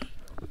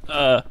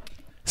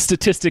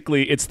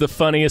 Statistically, it's the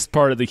funniest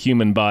part of the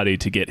human body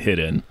to get hit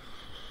in.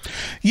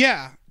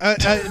 Yeah,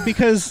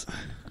 because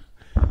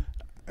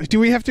do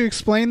we have to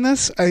explain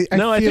this?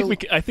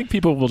 I think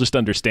people will just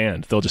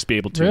understand. They'll just be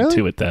able to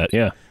intuit that.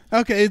 Yeah.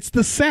 Okay, it's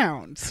the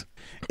sounds.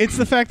 It's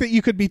the fact that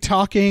you could be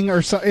talking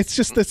or so. It's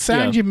just the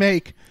sound you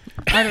make.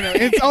 I don't know.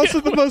 It's also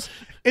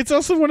It's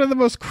also one of the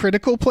most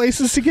critical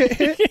places to get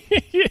hit.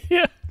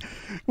 Yeah.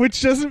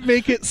 Which doesn't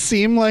make it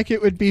seem like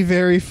it would be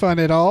very fun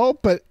at all,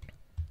 but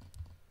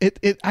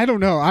it I don't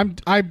know.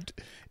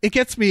 it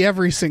gets me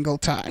every single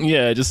time.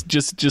 Yeah, just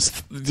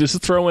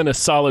throw in a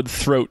solid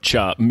throat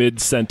chop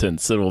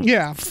mid-sentence. It'll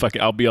fuck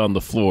it, I'll be on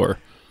the floor.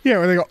 Yeah,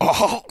 where they go,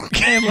 oh,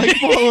 and like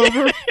fall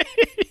over.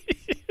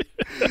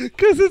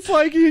 Because it's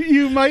like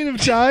you might have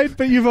died,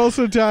 but you've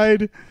also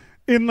died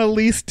in the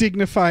least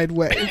dignified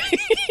way.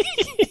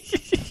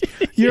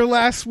 Your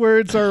last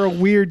words are a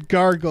weird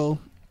gargle.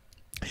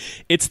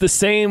 It's the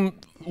same,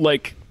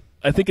 like,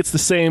 I think it's the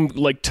same,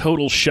 like,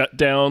 total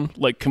shutdown,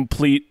 like,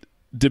 complete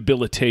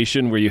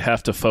debilitation where you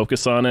have to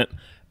focus on it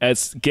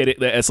as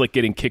like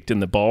getting kicked in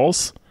the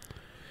balls.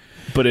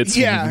 But it's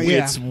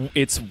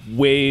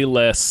way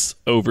less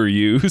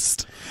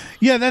overused.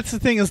 Yeah, that's the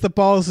thing, is the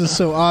balls is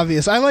so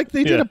obvious. I like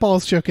they did a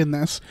balls joke in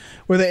this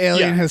where the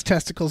alien has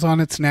testicles on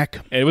its neck.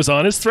 It was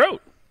on his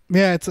throat.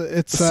 Yeah,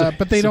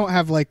 but they don't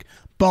have like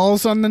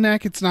balls on the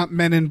neck. It's not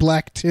Men in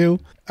Black 2.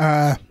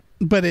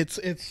 But it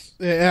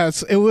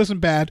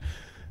wasn't bad.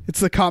 It's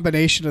the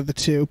combination of the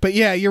two. But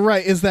yeah, you're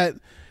right. Is that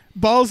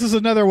balls is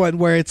another one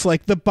where it's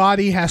like the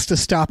body has to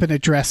stop and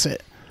address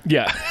it.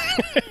 Yeah,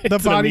 the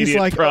body's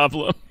like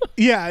problem.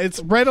 Yeah, it's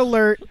red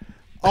alert.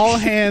 All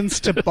hands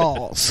to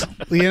balls.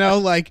 You know,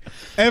 like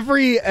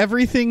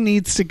everything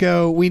needs to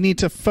go. We need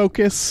to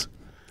focus.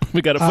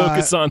 We got to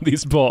focus on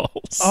these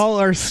balls. All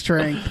our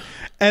strength,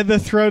 and the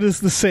throat is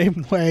the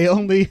same way.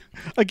 Only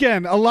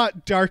again a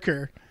lot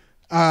darker.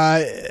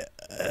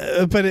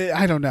 But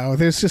I don't know.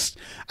 There's just,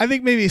 I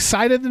think maybe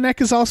side of the neck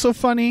is also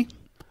funny.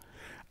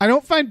 I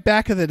don't find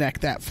back of the neck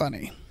that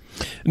funny.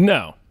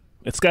 No,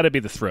 it's got to be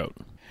the throat.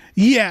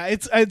 Yeah,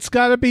 it's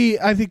got to be,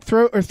 I think,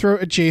 throat or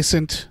throat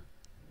adjacent.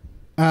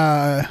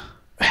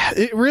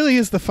 It really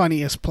is the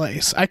funniest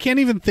place. I can't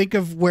even think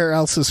of where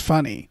else is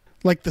funny.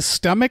 Like the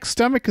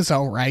stomach is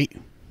all right,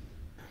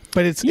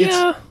 but it's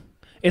no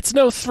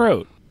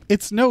throat.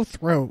 It's no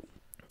throat.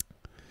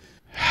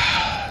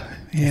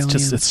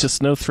 It's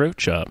just no throat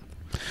chop.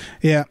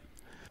 Yeah.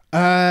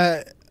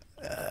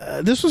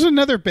 This was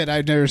another bit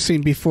I'd never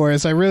seen before.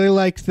 Is I really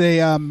liked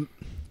they're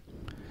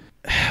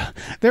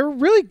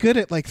really good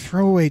at like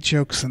throwaway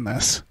jokes in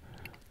this.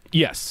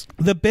 Yes.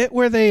 The bit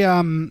where they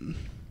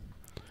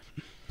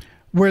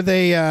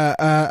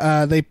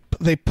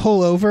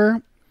pull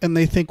over and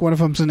they think one of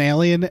them's an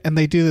alien and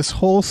they do this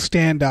whole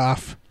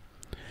standoff.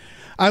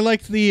 I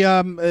liked the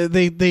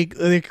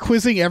they're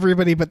quizzing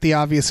everybody but the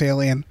obvious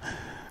alien.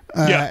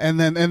 And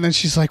then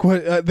she's like,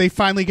 "What?" They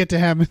finally get to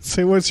him and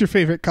say, "What's your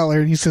favorite color?"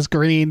 And he says,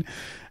 "Green."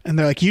 And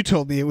they're like, "You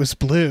told me it was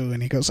blue."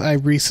 And he goes, "I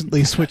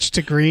recently switched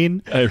to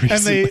green." And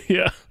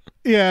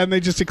they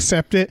just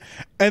accept it.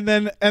 And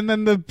then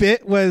the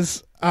bit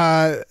was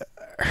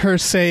her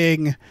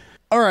saying,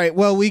 "All right,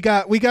 well, we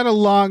got a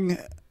long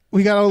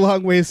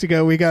ways to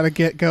go. We got to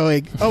get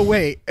going." Oh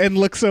wait, and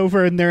looks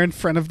over and they're in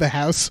front of the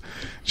house.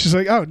 She's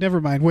like, "Oh,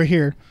 never mind, we're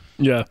here."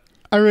 Yeah,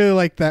 I really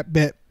like that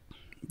bit.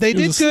 They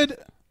did good.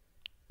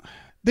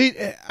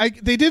 They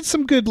did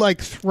some good like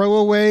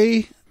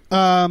throwaway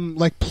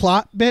like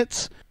plot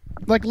bits,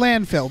 like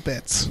landfill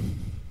bits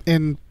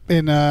in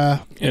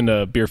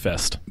Beer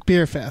Fest.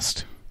 Beer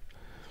Fest.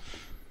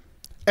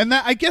 And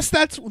that, I guess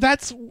that's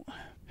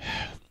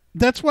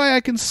why I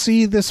can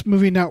see this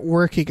movie not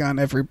working on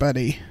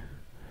everybody.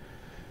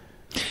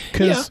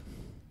 Cuz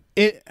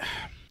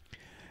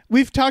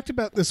we've talked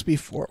about this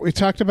before. We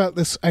talked about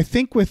this I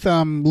think with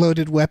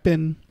Loaded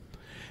Weapon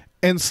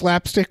and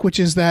Slapstick,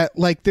 which is that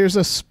like there's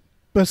a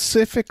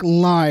specific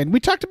line. We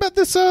talked about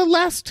this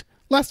last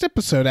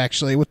episode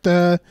actually with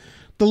the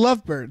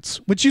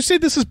Lovebirds. Would you say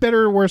this is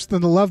better or worse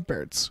than the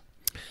Lovebirds?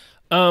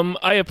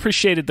 I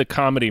appreciated the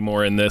comedy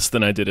more in this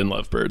than I did in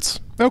Lovebirds.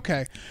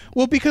 Okay.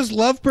 Well, because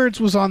Lovebirds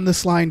was on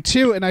this line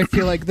too, and I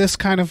feel like this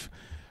kind of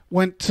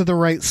went to the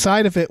right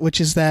side of it, which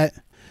is that,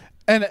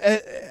 and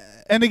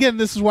again,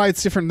 this is why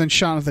it's different than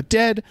Shaun of the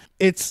Dead.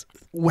 It's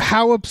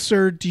how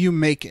absurd do you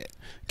make it?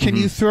 Can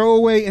you throw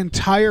away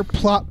entire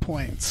plot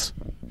points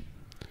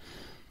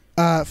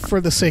for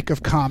the sake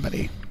of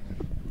comedy?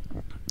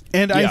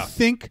 And I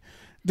think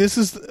this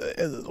is,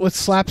 with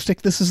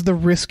Slapstick, this is the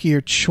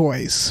riskier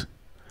choice.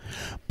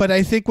 But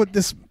I think what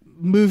this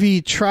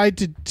movie tried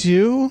to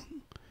do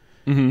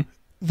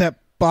that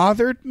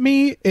bothered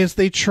me is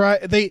they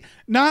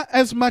not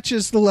as much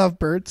as the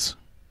Lovebirds,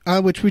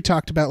 which we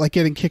talked about, like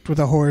getting kicked with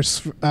a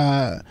horse,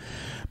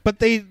 but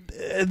they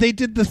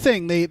did the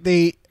thing.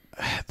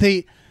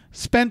 They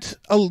spent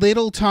a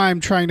little time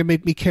trying to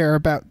make me care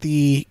about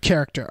the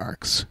character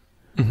arcs.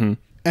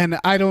 And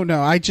I don't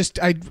know. I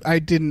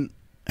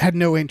had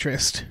no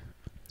interest.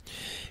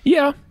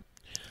 Yeah.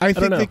 I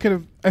think they could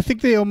have. I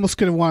think they almost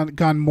could have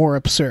gone more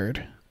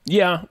absurd.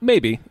 Yeah,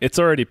 maybe. It's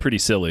already pretty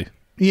silly.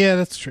 Yeah,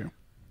 that's true.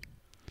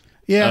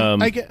 Yeah,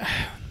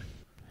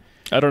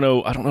 I don't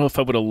know. I don't know if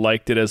I would have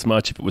liked it as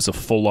much if it was a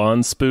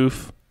full-on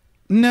spoof.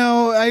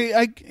 No,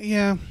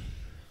 yeah.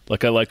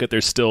 Like I like it.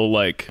 There's still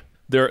like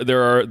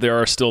there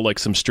are still like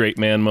some straight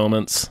man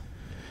moments,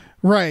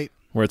 right?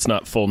 Where it's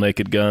not full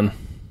Naked Gun.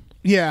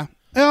 Yeah.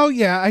 Oh,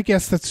 yeah. I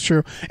guess that's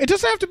true. It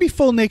doesn't have to be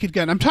full Naked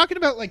Gun. I'm talking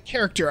about like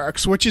character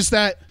arcs, which is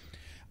that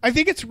I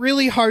think it's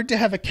really hard to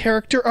have a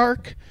character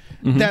arc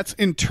that's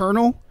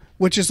internal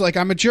which is like,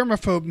 I'm a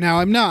germaphobe, now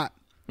I'm not.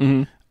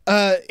 In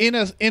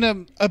a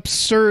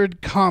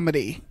absurd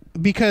comedy,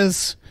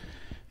 because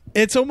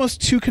it's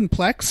almost too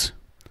complex.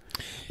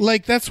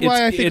 Like, that's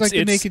why I think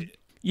the naked...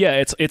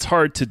 Yeah, it's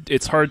hard to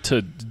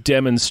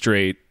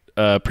demonstrate,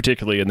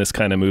 particularly in this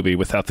kind of movie,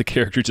 without the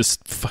character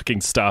just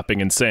fucking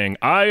stopping and saying,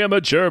 "I am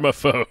a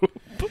germaphobe."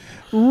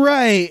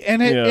 Right,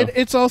 and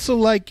it's also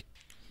like,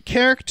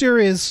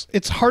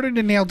 it's harder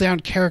to nail down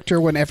character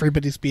when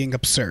everybody's being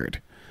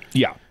absurd.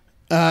 Yeah.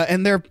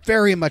 And they're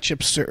very much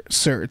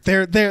absurd.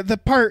 They're the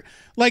part,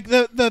 like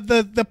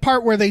the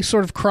part where they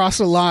sort of cross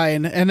a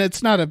line, and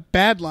it's not a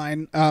bad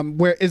line,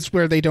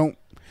 where they don't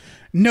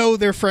know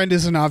their friend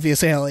is an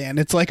obvious alien.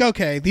 It's like,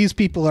 okay, these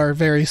people are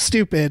very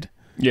stupid.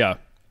 Yeah.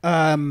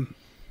 And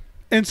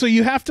so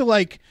you have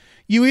to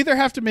you either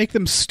have to make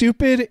them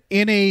stupid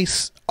in a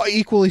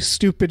equally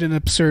stupid and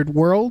absurd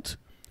world,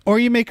 or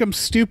you make them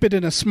stupid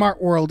in a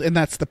smart world, and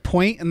that's the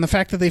point. And the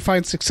fact that they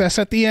find success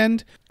at the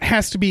end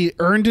has to be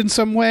earned in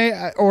some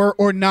way,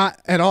 or not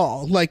at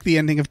all, like the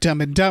ending of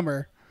Dumb and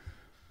Dumber.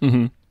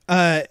 Mm-hmm.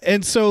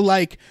 And so,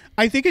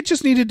 I think it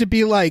just needed to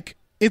be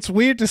it's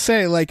weird to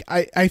say,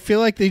 I feel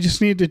like they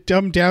just need to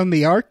dumb down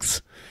the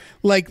arcs.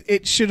 Like,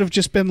 it should have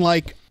just been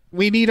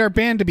we need our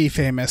band to be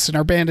famous, and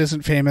our band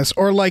isn't famous,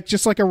 or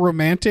just a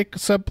romantic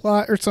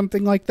subplot or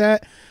something like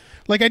that.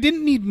 I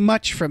didn't need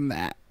much from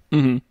that.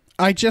 Mm-hmm.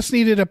 I just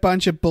needed a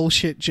bunch of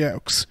bullshit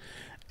jokes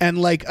and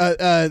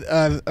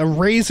a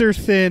razor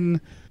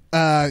thin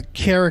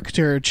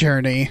character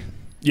journey.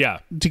 Yeah.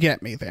 To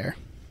get me there.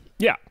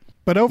 Yeah.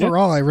 But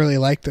overall, I really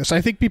like this.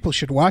 I think people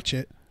should watch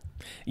it.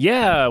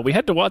 Yeah, we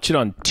had to watch it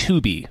on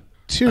Tubi.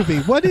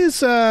 Tubi.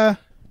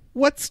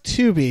 What's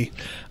Tubi?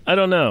 I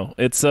don't know.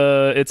 It's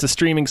a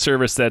streaming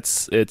service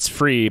it's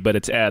free, but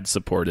it's ad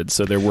supported.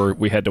 So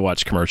we had to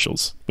watch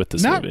commercials with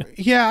this movie.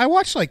 Yeah, I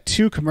watched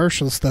 2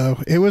 commercials though.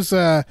 It was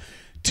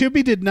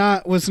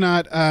Tubi was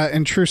not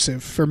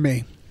intrusive for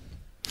me.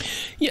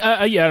 Yeah,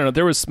 I don't know.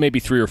 There was maybe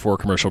 3 or 4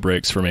 commercial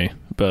breaks for me,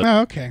 but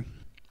okay.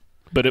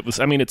 But it was.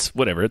 I mean, it's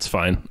whatever. It's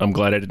fine. I'm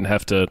glad I didn't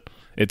have to.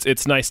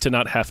 It's nice to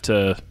not have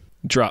to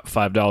drop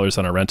 $5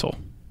 on a rental.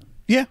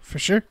 Yeah, for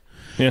sure.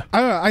 Yeah. I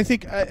don't know. I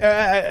think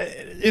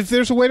if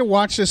there's a way to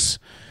watch this,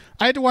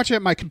 I had to watch it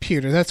at my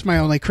computer. That's my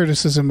only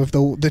criticism of the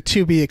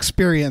Tubi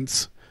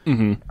experience.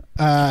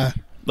 Mm-hmm.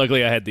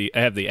 Luckily, I have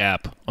the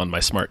app on my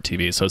smart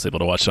TV, so I was able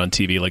to watch it on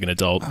TV like an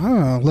adult.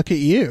 Oh, look at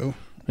you.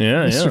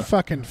 Yeah, Mr.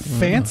 fucking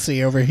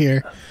fancy over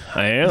here.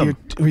 I am.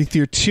 With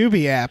your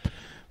Tubi app.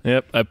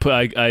 Yep.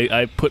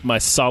 I put my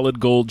solid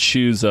gold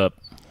shoes up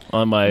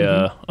on my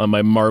on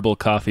my marble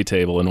coffee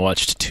table and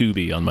watched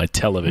Tubi on my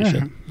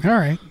television.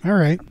 Yeah. All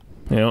right.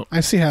 Yep. I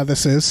see how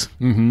this is.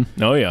 Mm-hmm.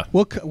 Oh yeah.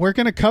 We're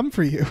gonna come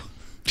for you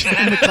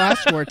in the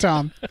class war,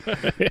 Tom.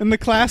 In the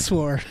class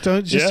war.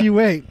 Don't just you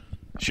wait.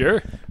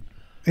 Sure.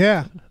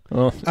 Yeah.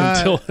 Well,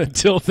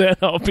 until then,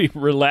 I'll be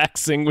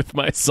relaxing with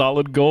my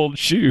solid gold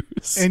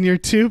shoes and your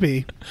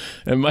Tubi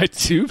and my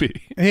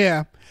Tubi.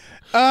 Yeah.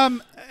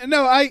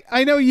 No,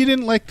 I know you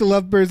didn't like the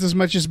Lovebirds as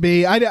much as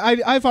me.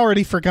 I've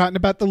already forgotten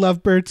about the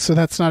Lovebirds, so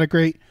that's not a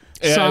great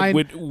sign.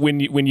 When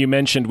you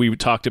mentioned we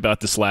talked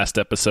about this last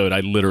episode, I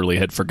literally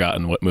had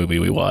forgotten what movie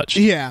we watched.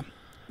 Yeah,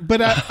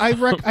 but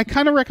I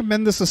kind of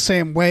recommend this the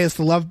same way as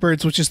the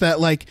Lovebirds, which is that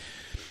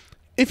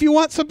if you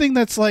want something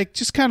that's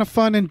just kind of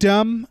fun and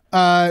dumb,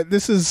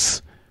 this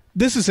is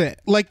it.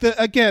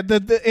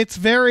 It's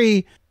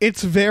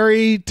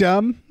very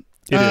dumb.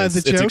 It is.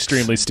 The jokes. It's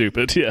extremely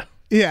stupid. Yeah.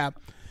 Yeah.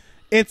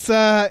 It's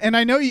and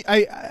I know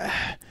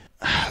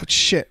oh,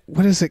 shit.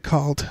 What is it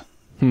called?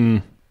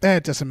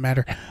 It doesn't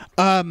matter.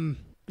 I'm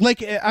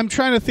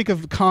trying to think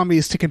of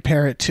comedies to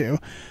compare it to,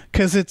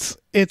 because it's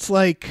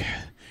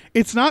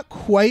not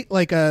quite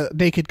like a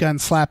Naked Gun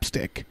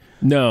slapstick.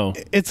 No,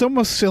 it's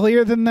almost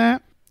sillier than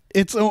that.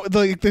 It's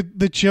like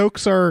the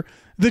jokes are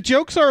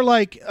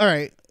like, all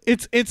right.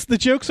 It's the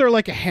jokes are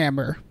like a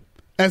hammer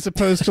as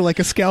opposed to like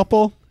a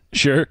scalpel.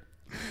 Sure.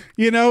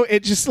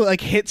 It just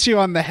hits you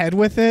on the head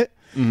with it.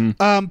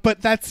 Mm-hmm.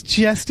 But that's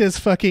just as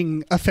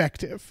fucking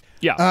effective.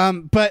 Yeah.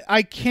 But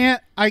I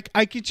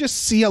could just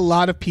see a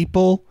lot of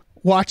people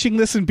watching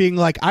this and being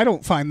like, I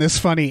don't find this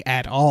funny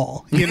at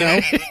all,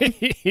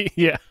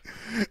 Yeah.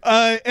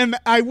 And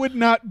I would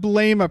not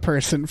blame a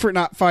person for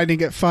not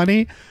finding it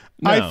funny.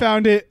 No. I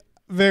found it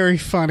very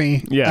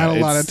funny at a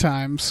lot of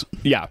times.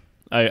 Yeah.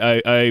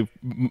 I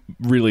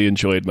really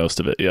enjoyed most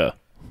of it. Yeah.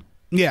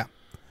 Yeah.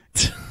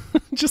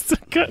 Just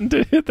cutting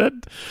to hit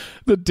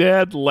the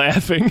dad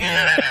laughing.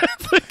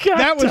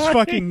 That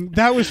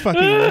was fucking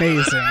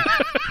amazing.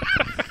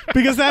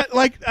 Because that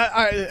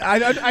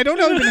I don't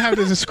know even how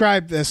to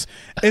describe this.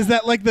 Is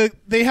that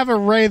they have a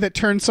ray that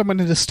turns someone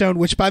into stone,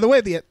 which by the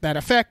way that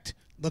effect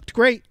looked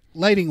great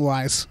lighting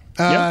wise.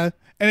 Yep.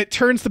 And it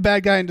turns the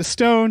bad guy into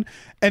stone,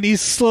 and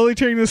he's slowly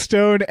turning to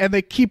stone, and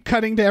they keep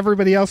cutting to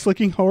everybody else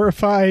looking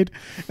horrified,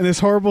 and this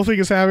horrible thing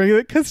is happening.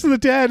 It cuts to the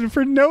dad, and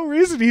for no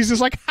reason, he's just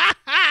like, ha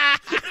ha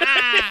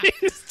ha!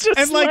 He's just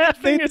and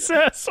laughing his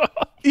ass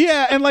off.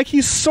 Yeah, and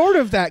he's sort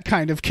of that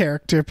kind of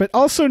character, but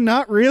also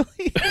not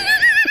really.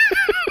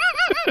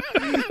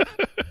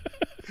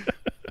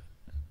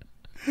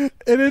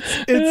 and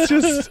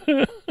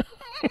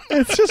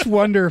it's just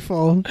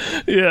wonderful.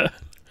 Yeah.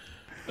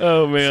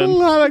 Oh man, it's a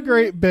lot of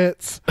great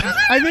bits.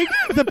 I think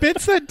the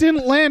bits that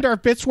didn't land are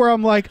bits where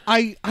I'm like,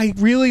 I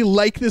really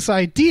like this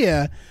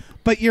idea,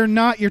 but your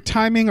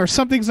timing or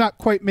something's not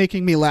quite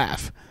making me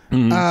laugh.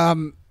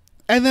 Mm-hmm.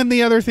 And then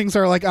the other things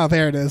are like, oh,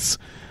 there it is.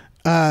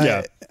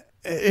 Yeah,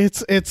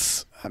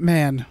 it's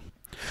man.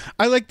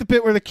 I like the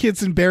bit where the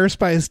kid's embarrassed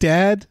by his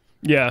dad.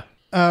 Yeah.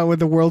 When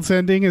the world's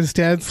ending, his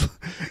dad.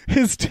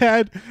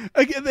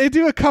 Again, they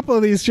do a couple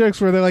of these jokes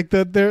where they're like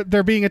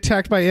they're being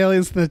attacked by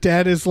aliens. And the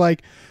dad is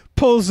like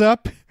pulls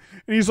up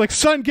and he's like,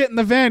 "Son, get in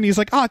the van." He's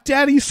like, "Oh,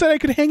 Daddy, you said I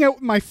could hang out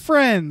with my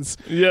friends."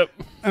 Yep.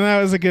 And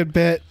that was a good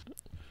bit.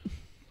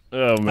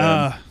 Oh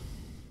man.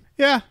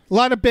 Yeah, a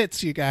lot of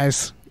bits, you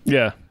guys.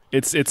 Yeah,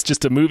 it's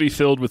just a movie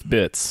filled with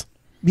bits.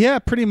 Yeah,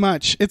 pretty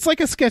much. It's like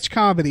a sketch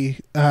comedy.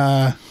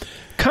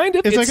 Kind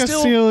of. It's like a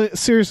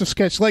series of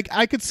sketch. Like,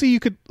 I could see you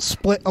could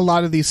split a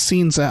lot of these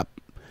scenes up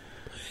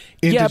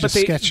into just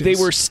sketches. They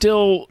were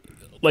still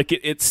like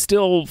it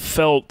still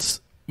felt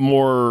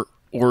more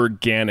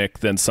organic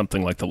than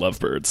something like The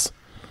Lovebirds.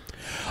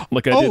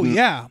 Like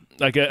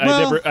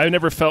I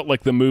never felt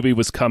like the movie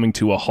was coming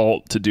to a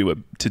halt to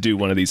do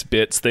one of these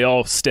bits. They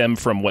all stem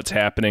from what's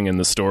happening in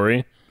the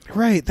story.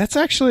 Right. That's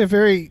actually a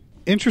very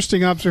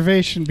interesting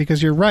observation,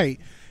 because you're right.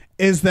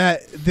 Is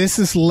that this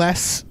is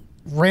less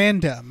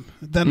random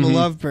than The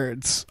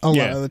Lovebirds a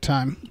lot of the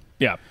time.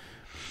 Yeah.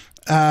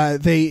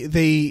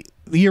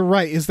 You're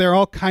right, is they're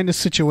all kind of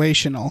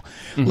situational.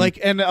 Like,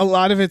 and a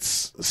lot of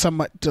it's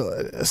somewhat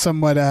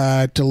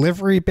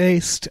delivery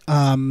based.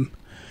 And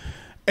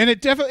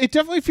it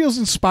definitely feels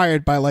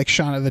inspired by like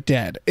Shaun of the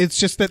Dead. It's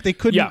just that they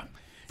couldn't. Yeah,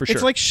 for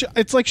sure.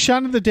 It's like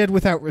Shaun of the Dead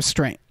without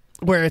restraint,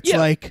 where it's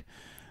like,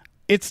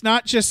 it's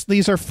not just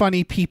these are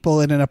funny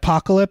people in an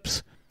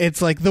apocalypse.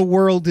 It's like the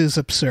world is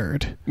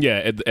absurd.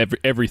 Yeah,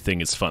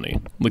 everything is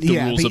funny. Like the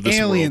rules of this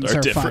world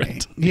are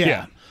different. Funny.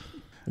 Yeah.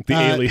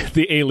 Like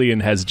the alien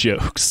has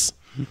jokes.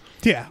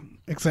 Yeah,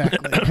 exactly.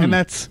 And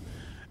that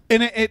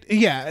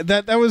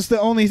was the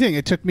only thing.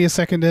 It took me a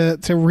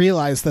second to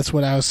realize that's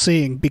what I was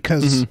seeing,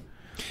 because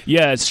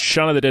yeah,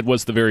 Shaun of the Dead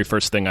was the very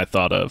first thing I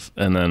thought of,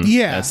 and then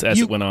as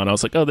it went on, I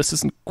was like, oh, this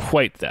isn't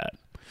quite that.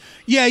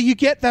 Yeah, you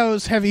get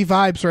those heavy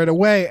vibes right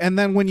away, and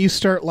then when you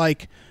start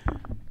like,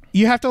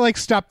 you have to like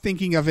stop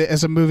thinking of it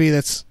as a movie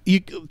that's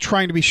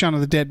trying to be Shaun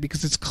of the Dead,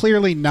 because it's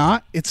clearly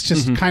not. It's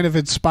just kind of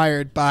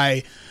inspired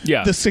by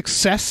the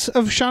success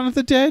of Shaun of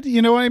the Dead.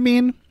 You know what I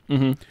mean?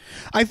 Mm-hmm.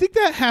 I think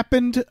that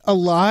happened a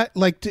lot.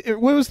 Like,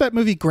 what was that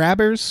movie,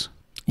 Grabbers?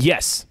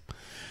 Yes.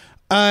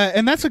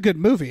 And that's a good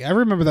movie. I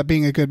remember that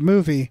being a good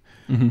movie.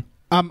 Mm-hmm.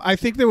 I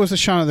think there was a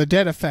Shaun of the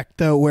Dead effect,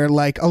 though, where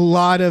like a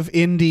lot of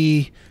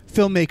indie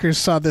filmmakers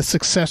saw the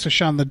success of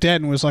Shaun of the Dead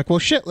and was like, well,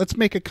 shit, let's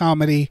make a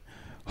comedy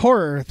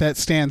horror that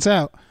stands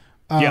out.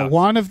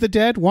 Juan of the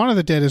Dead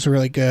is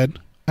really good.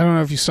 I don't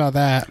know if you saw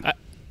that.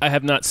 I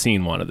have not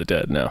seen Juan of the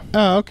Dead. No.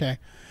 Oh, okay.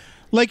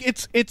 Like,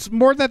 it's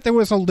more that there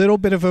was a little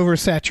bit of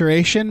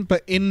oversaturation,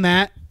 but in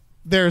that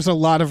there's a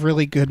lot of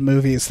really good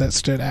movies that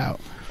stood out.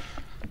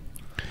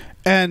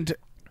 And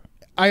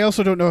I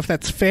also don't know if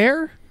that's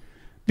fair,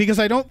 because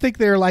I don't think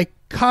they're like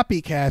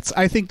copycats.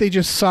 I think they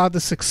just saw the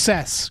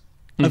success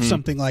of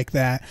something like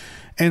that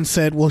and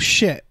said, well,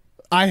 shit,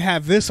 I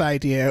have this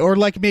idea. Or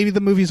like maybe the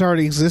movies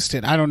already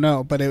existed. I don't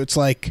know. But it's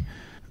like,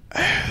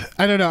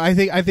 I don't know. I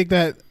think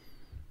that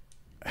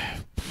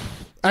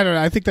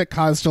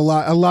caused a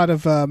lot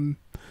of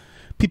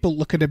people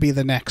looking to be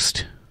the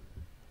next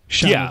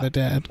Shaun of the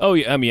Dead. Oh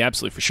yeah, I mean,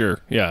 absolutely, for sure.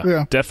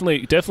 Yeah.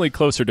 Definitely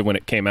closer to when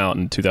it came out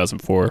in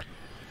 2004.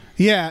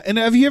 Yeah, and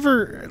have you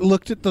ever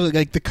looked at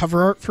the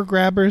cover art for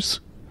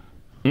Grabbers?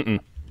 Mm-mm.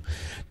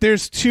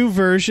 There's two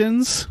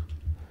versions,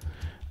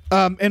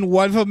 and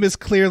one of them is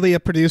clearly a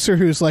producer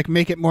who's like,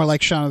 make it more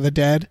like Shaun of the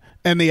Dead,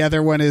 and the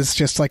other one is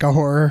just like a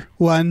horror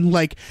one.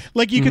 Like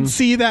you can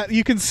see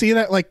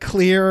that like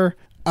clear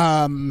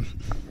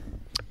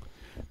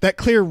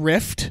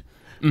rift.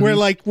 Where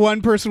like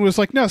one person was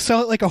like, no,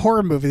 sell it like a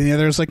horror movie, and the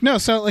other was like, no,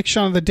 sell it like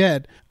Shaun of the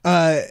Dead.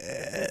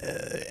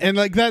 And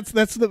like that's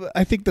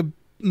I think the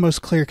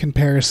most clear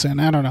comparison.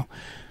 I don't know.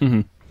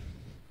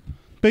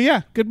 But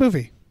yeah, good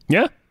movie.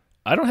 Yeah,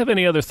 I don't have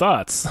any other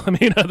thoughts. I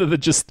mean, other than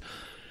just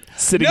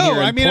sitting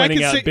here and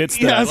pointing out bits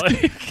that I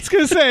like. I was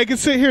going to say, I could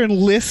sit here and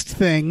list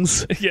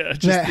things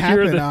that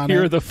happen on it.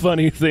 Here are the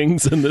funny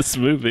things in this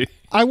movie.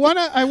 I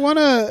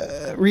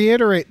wanna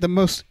reiterate, the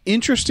most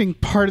interesting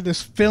part of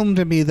this film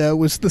to me, though,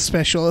 was the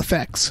special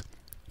effects,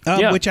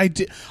 which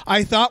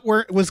I thought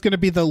was going to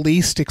be the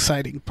least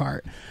exciting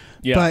part.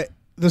 Yeah. But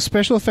the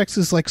special effects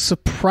is like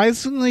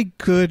surprisingly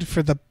good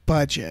for the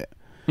budget,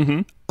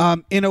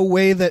 in a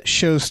way that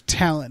shows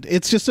talent.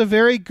 It's just a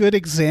very good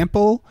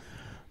example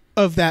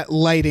of that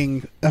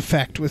lighting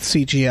effect with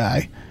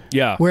CGI.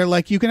 Yeah, where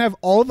like you can have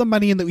all the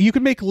money you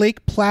can make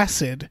Lake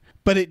Placid.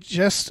 But it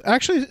just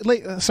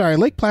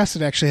Lake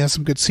Placid actually has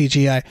some good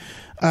CGI.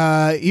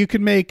 You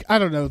can make, I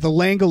don't know, the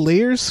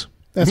Langoliers.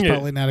 That's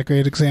probably not a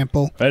great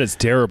example. That is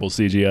terrible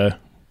CGI.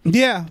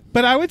 Yeah,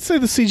 but I would say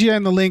the CGI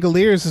in the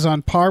Langoliers is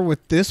on par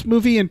with this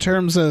movie in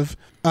terms of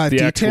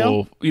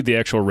detail. The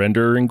actual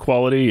rendering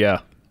quality, yeah.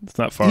 It's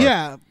not far.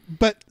 Yeah,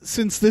 but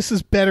since this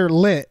is better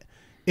lit,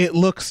 it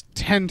looks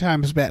 10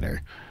 times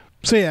better.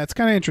 So yeah, it's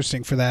kind of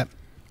interesting for that.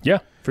 Yeah,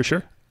 for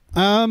sure.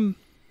 All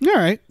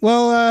right.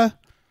 Well,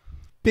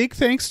 big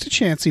thanks to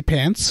Chancy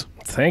Pants.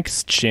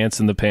 Thanks, Chance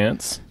in the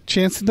Pants.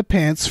 Chance in the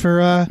Pants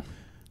for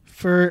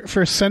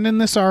sending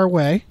this our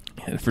way.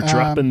 And for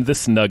dropping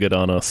this nugget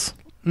on us.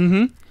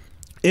 Mm-hmm.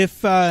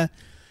 If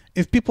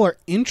people are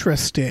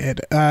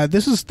interested,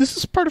 this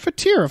is part of a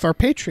tier of our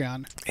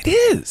Patreon. It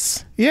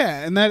is.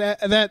 Yeah, and that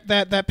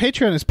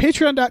Patreon is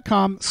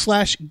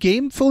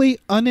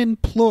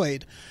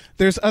patreon.com/gamefullyunemployed.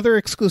 There's other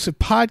exclusive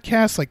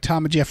podcasts like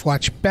Tom and Jeff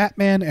Watch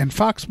Batman and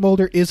Fox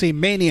Mulder is a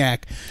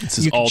Maniac. This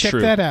is you can all check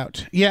true. that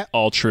out. Yeah.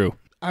 All true.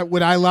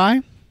 Would I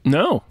lie?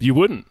 No, you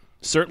wouldn't.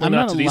 Certainly I'm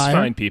not not to a these liar.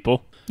 fine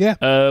people.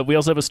 Yeah. We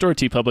also have a store,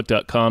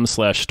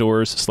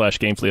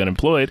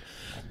 tpublic.com/stores/gamefullyunemployed.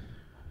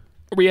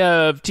 We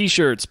have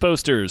t-shirts,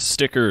 posters,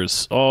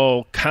 stickers,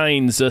 all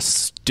kinds of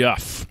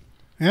stuff.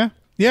 Yeah.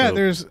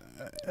 Yeah, So-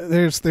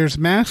 there's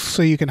masks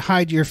so you can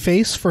hide your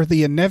face for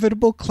the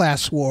inevitable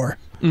class war.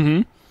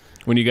 Mm-hmm.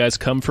 When you guys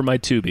come for my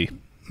Tubi.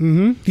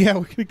 Mm-hmm. Yeah,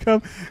 we're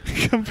gonna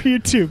come for your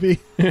Tubi.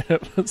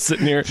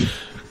 Sitting here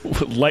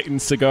lighting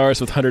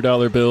cigars with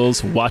 $100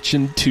 bills,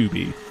 watching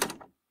Tubi.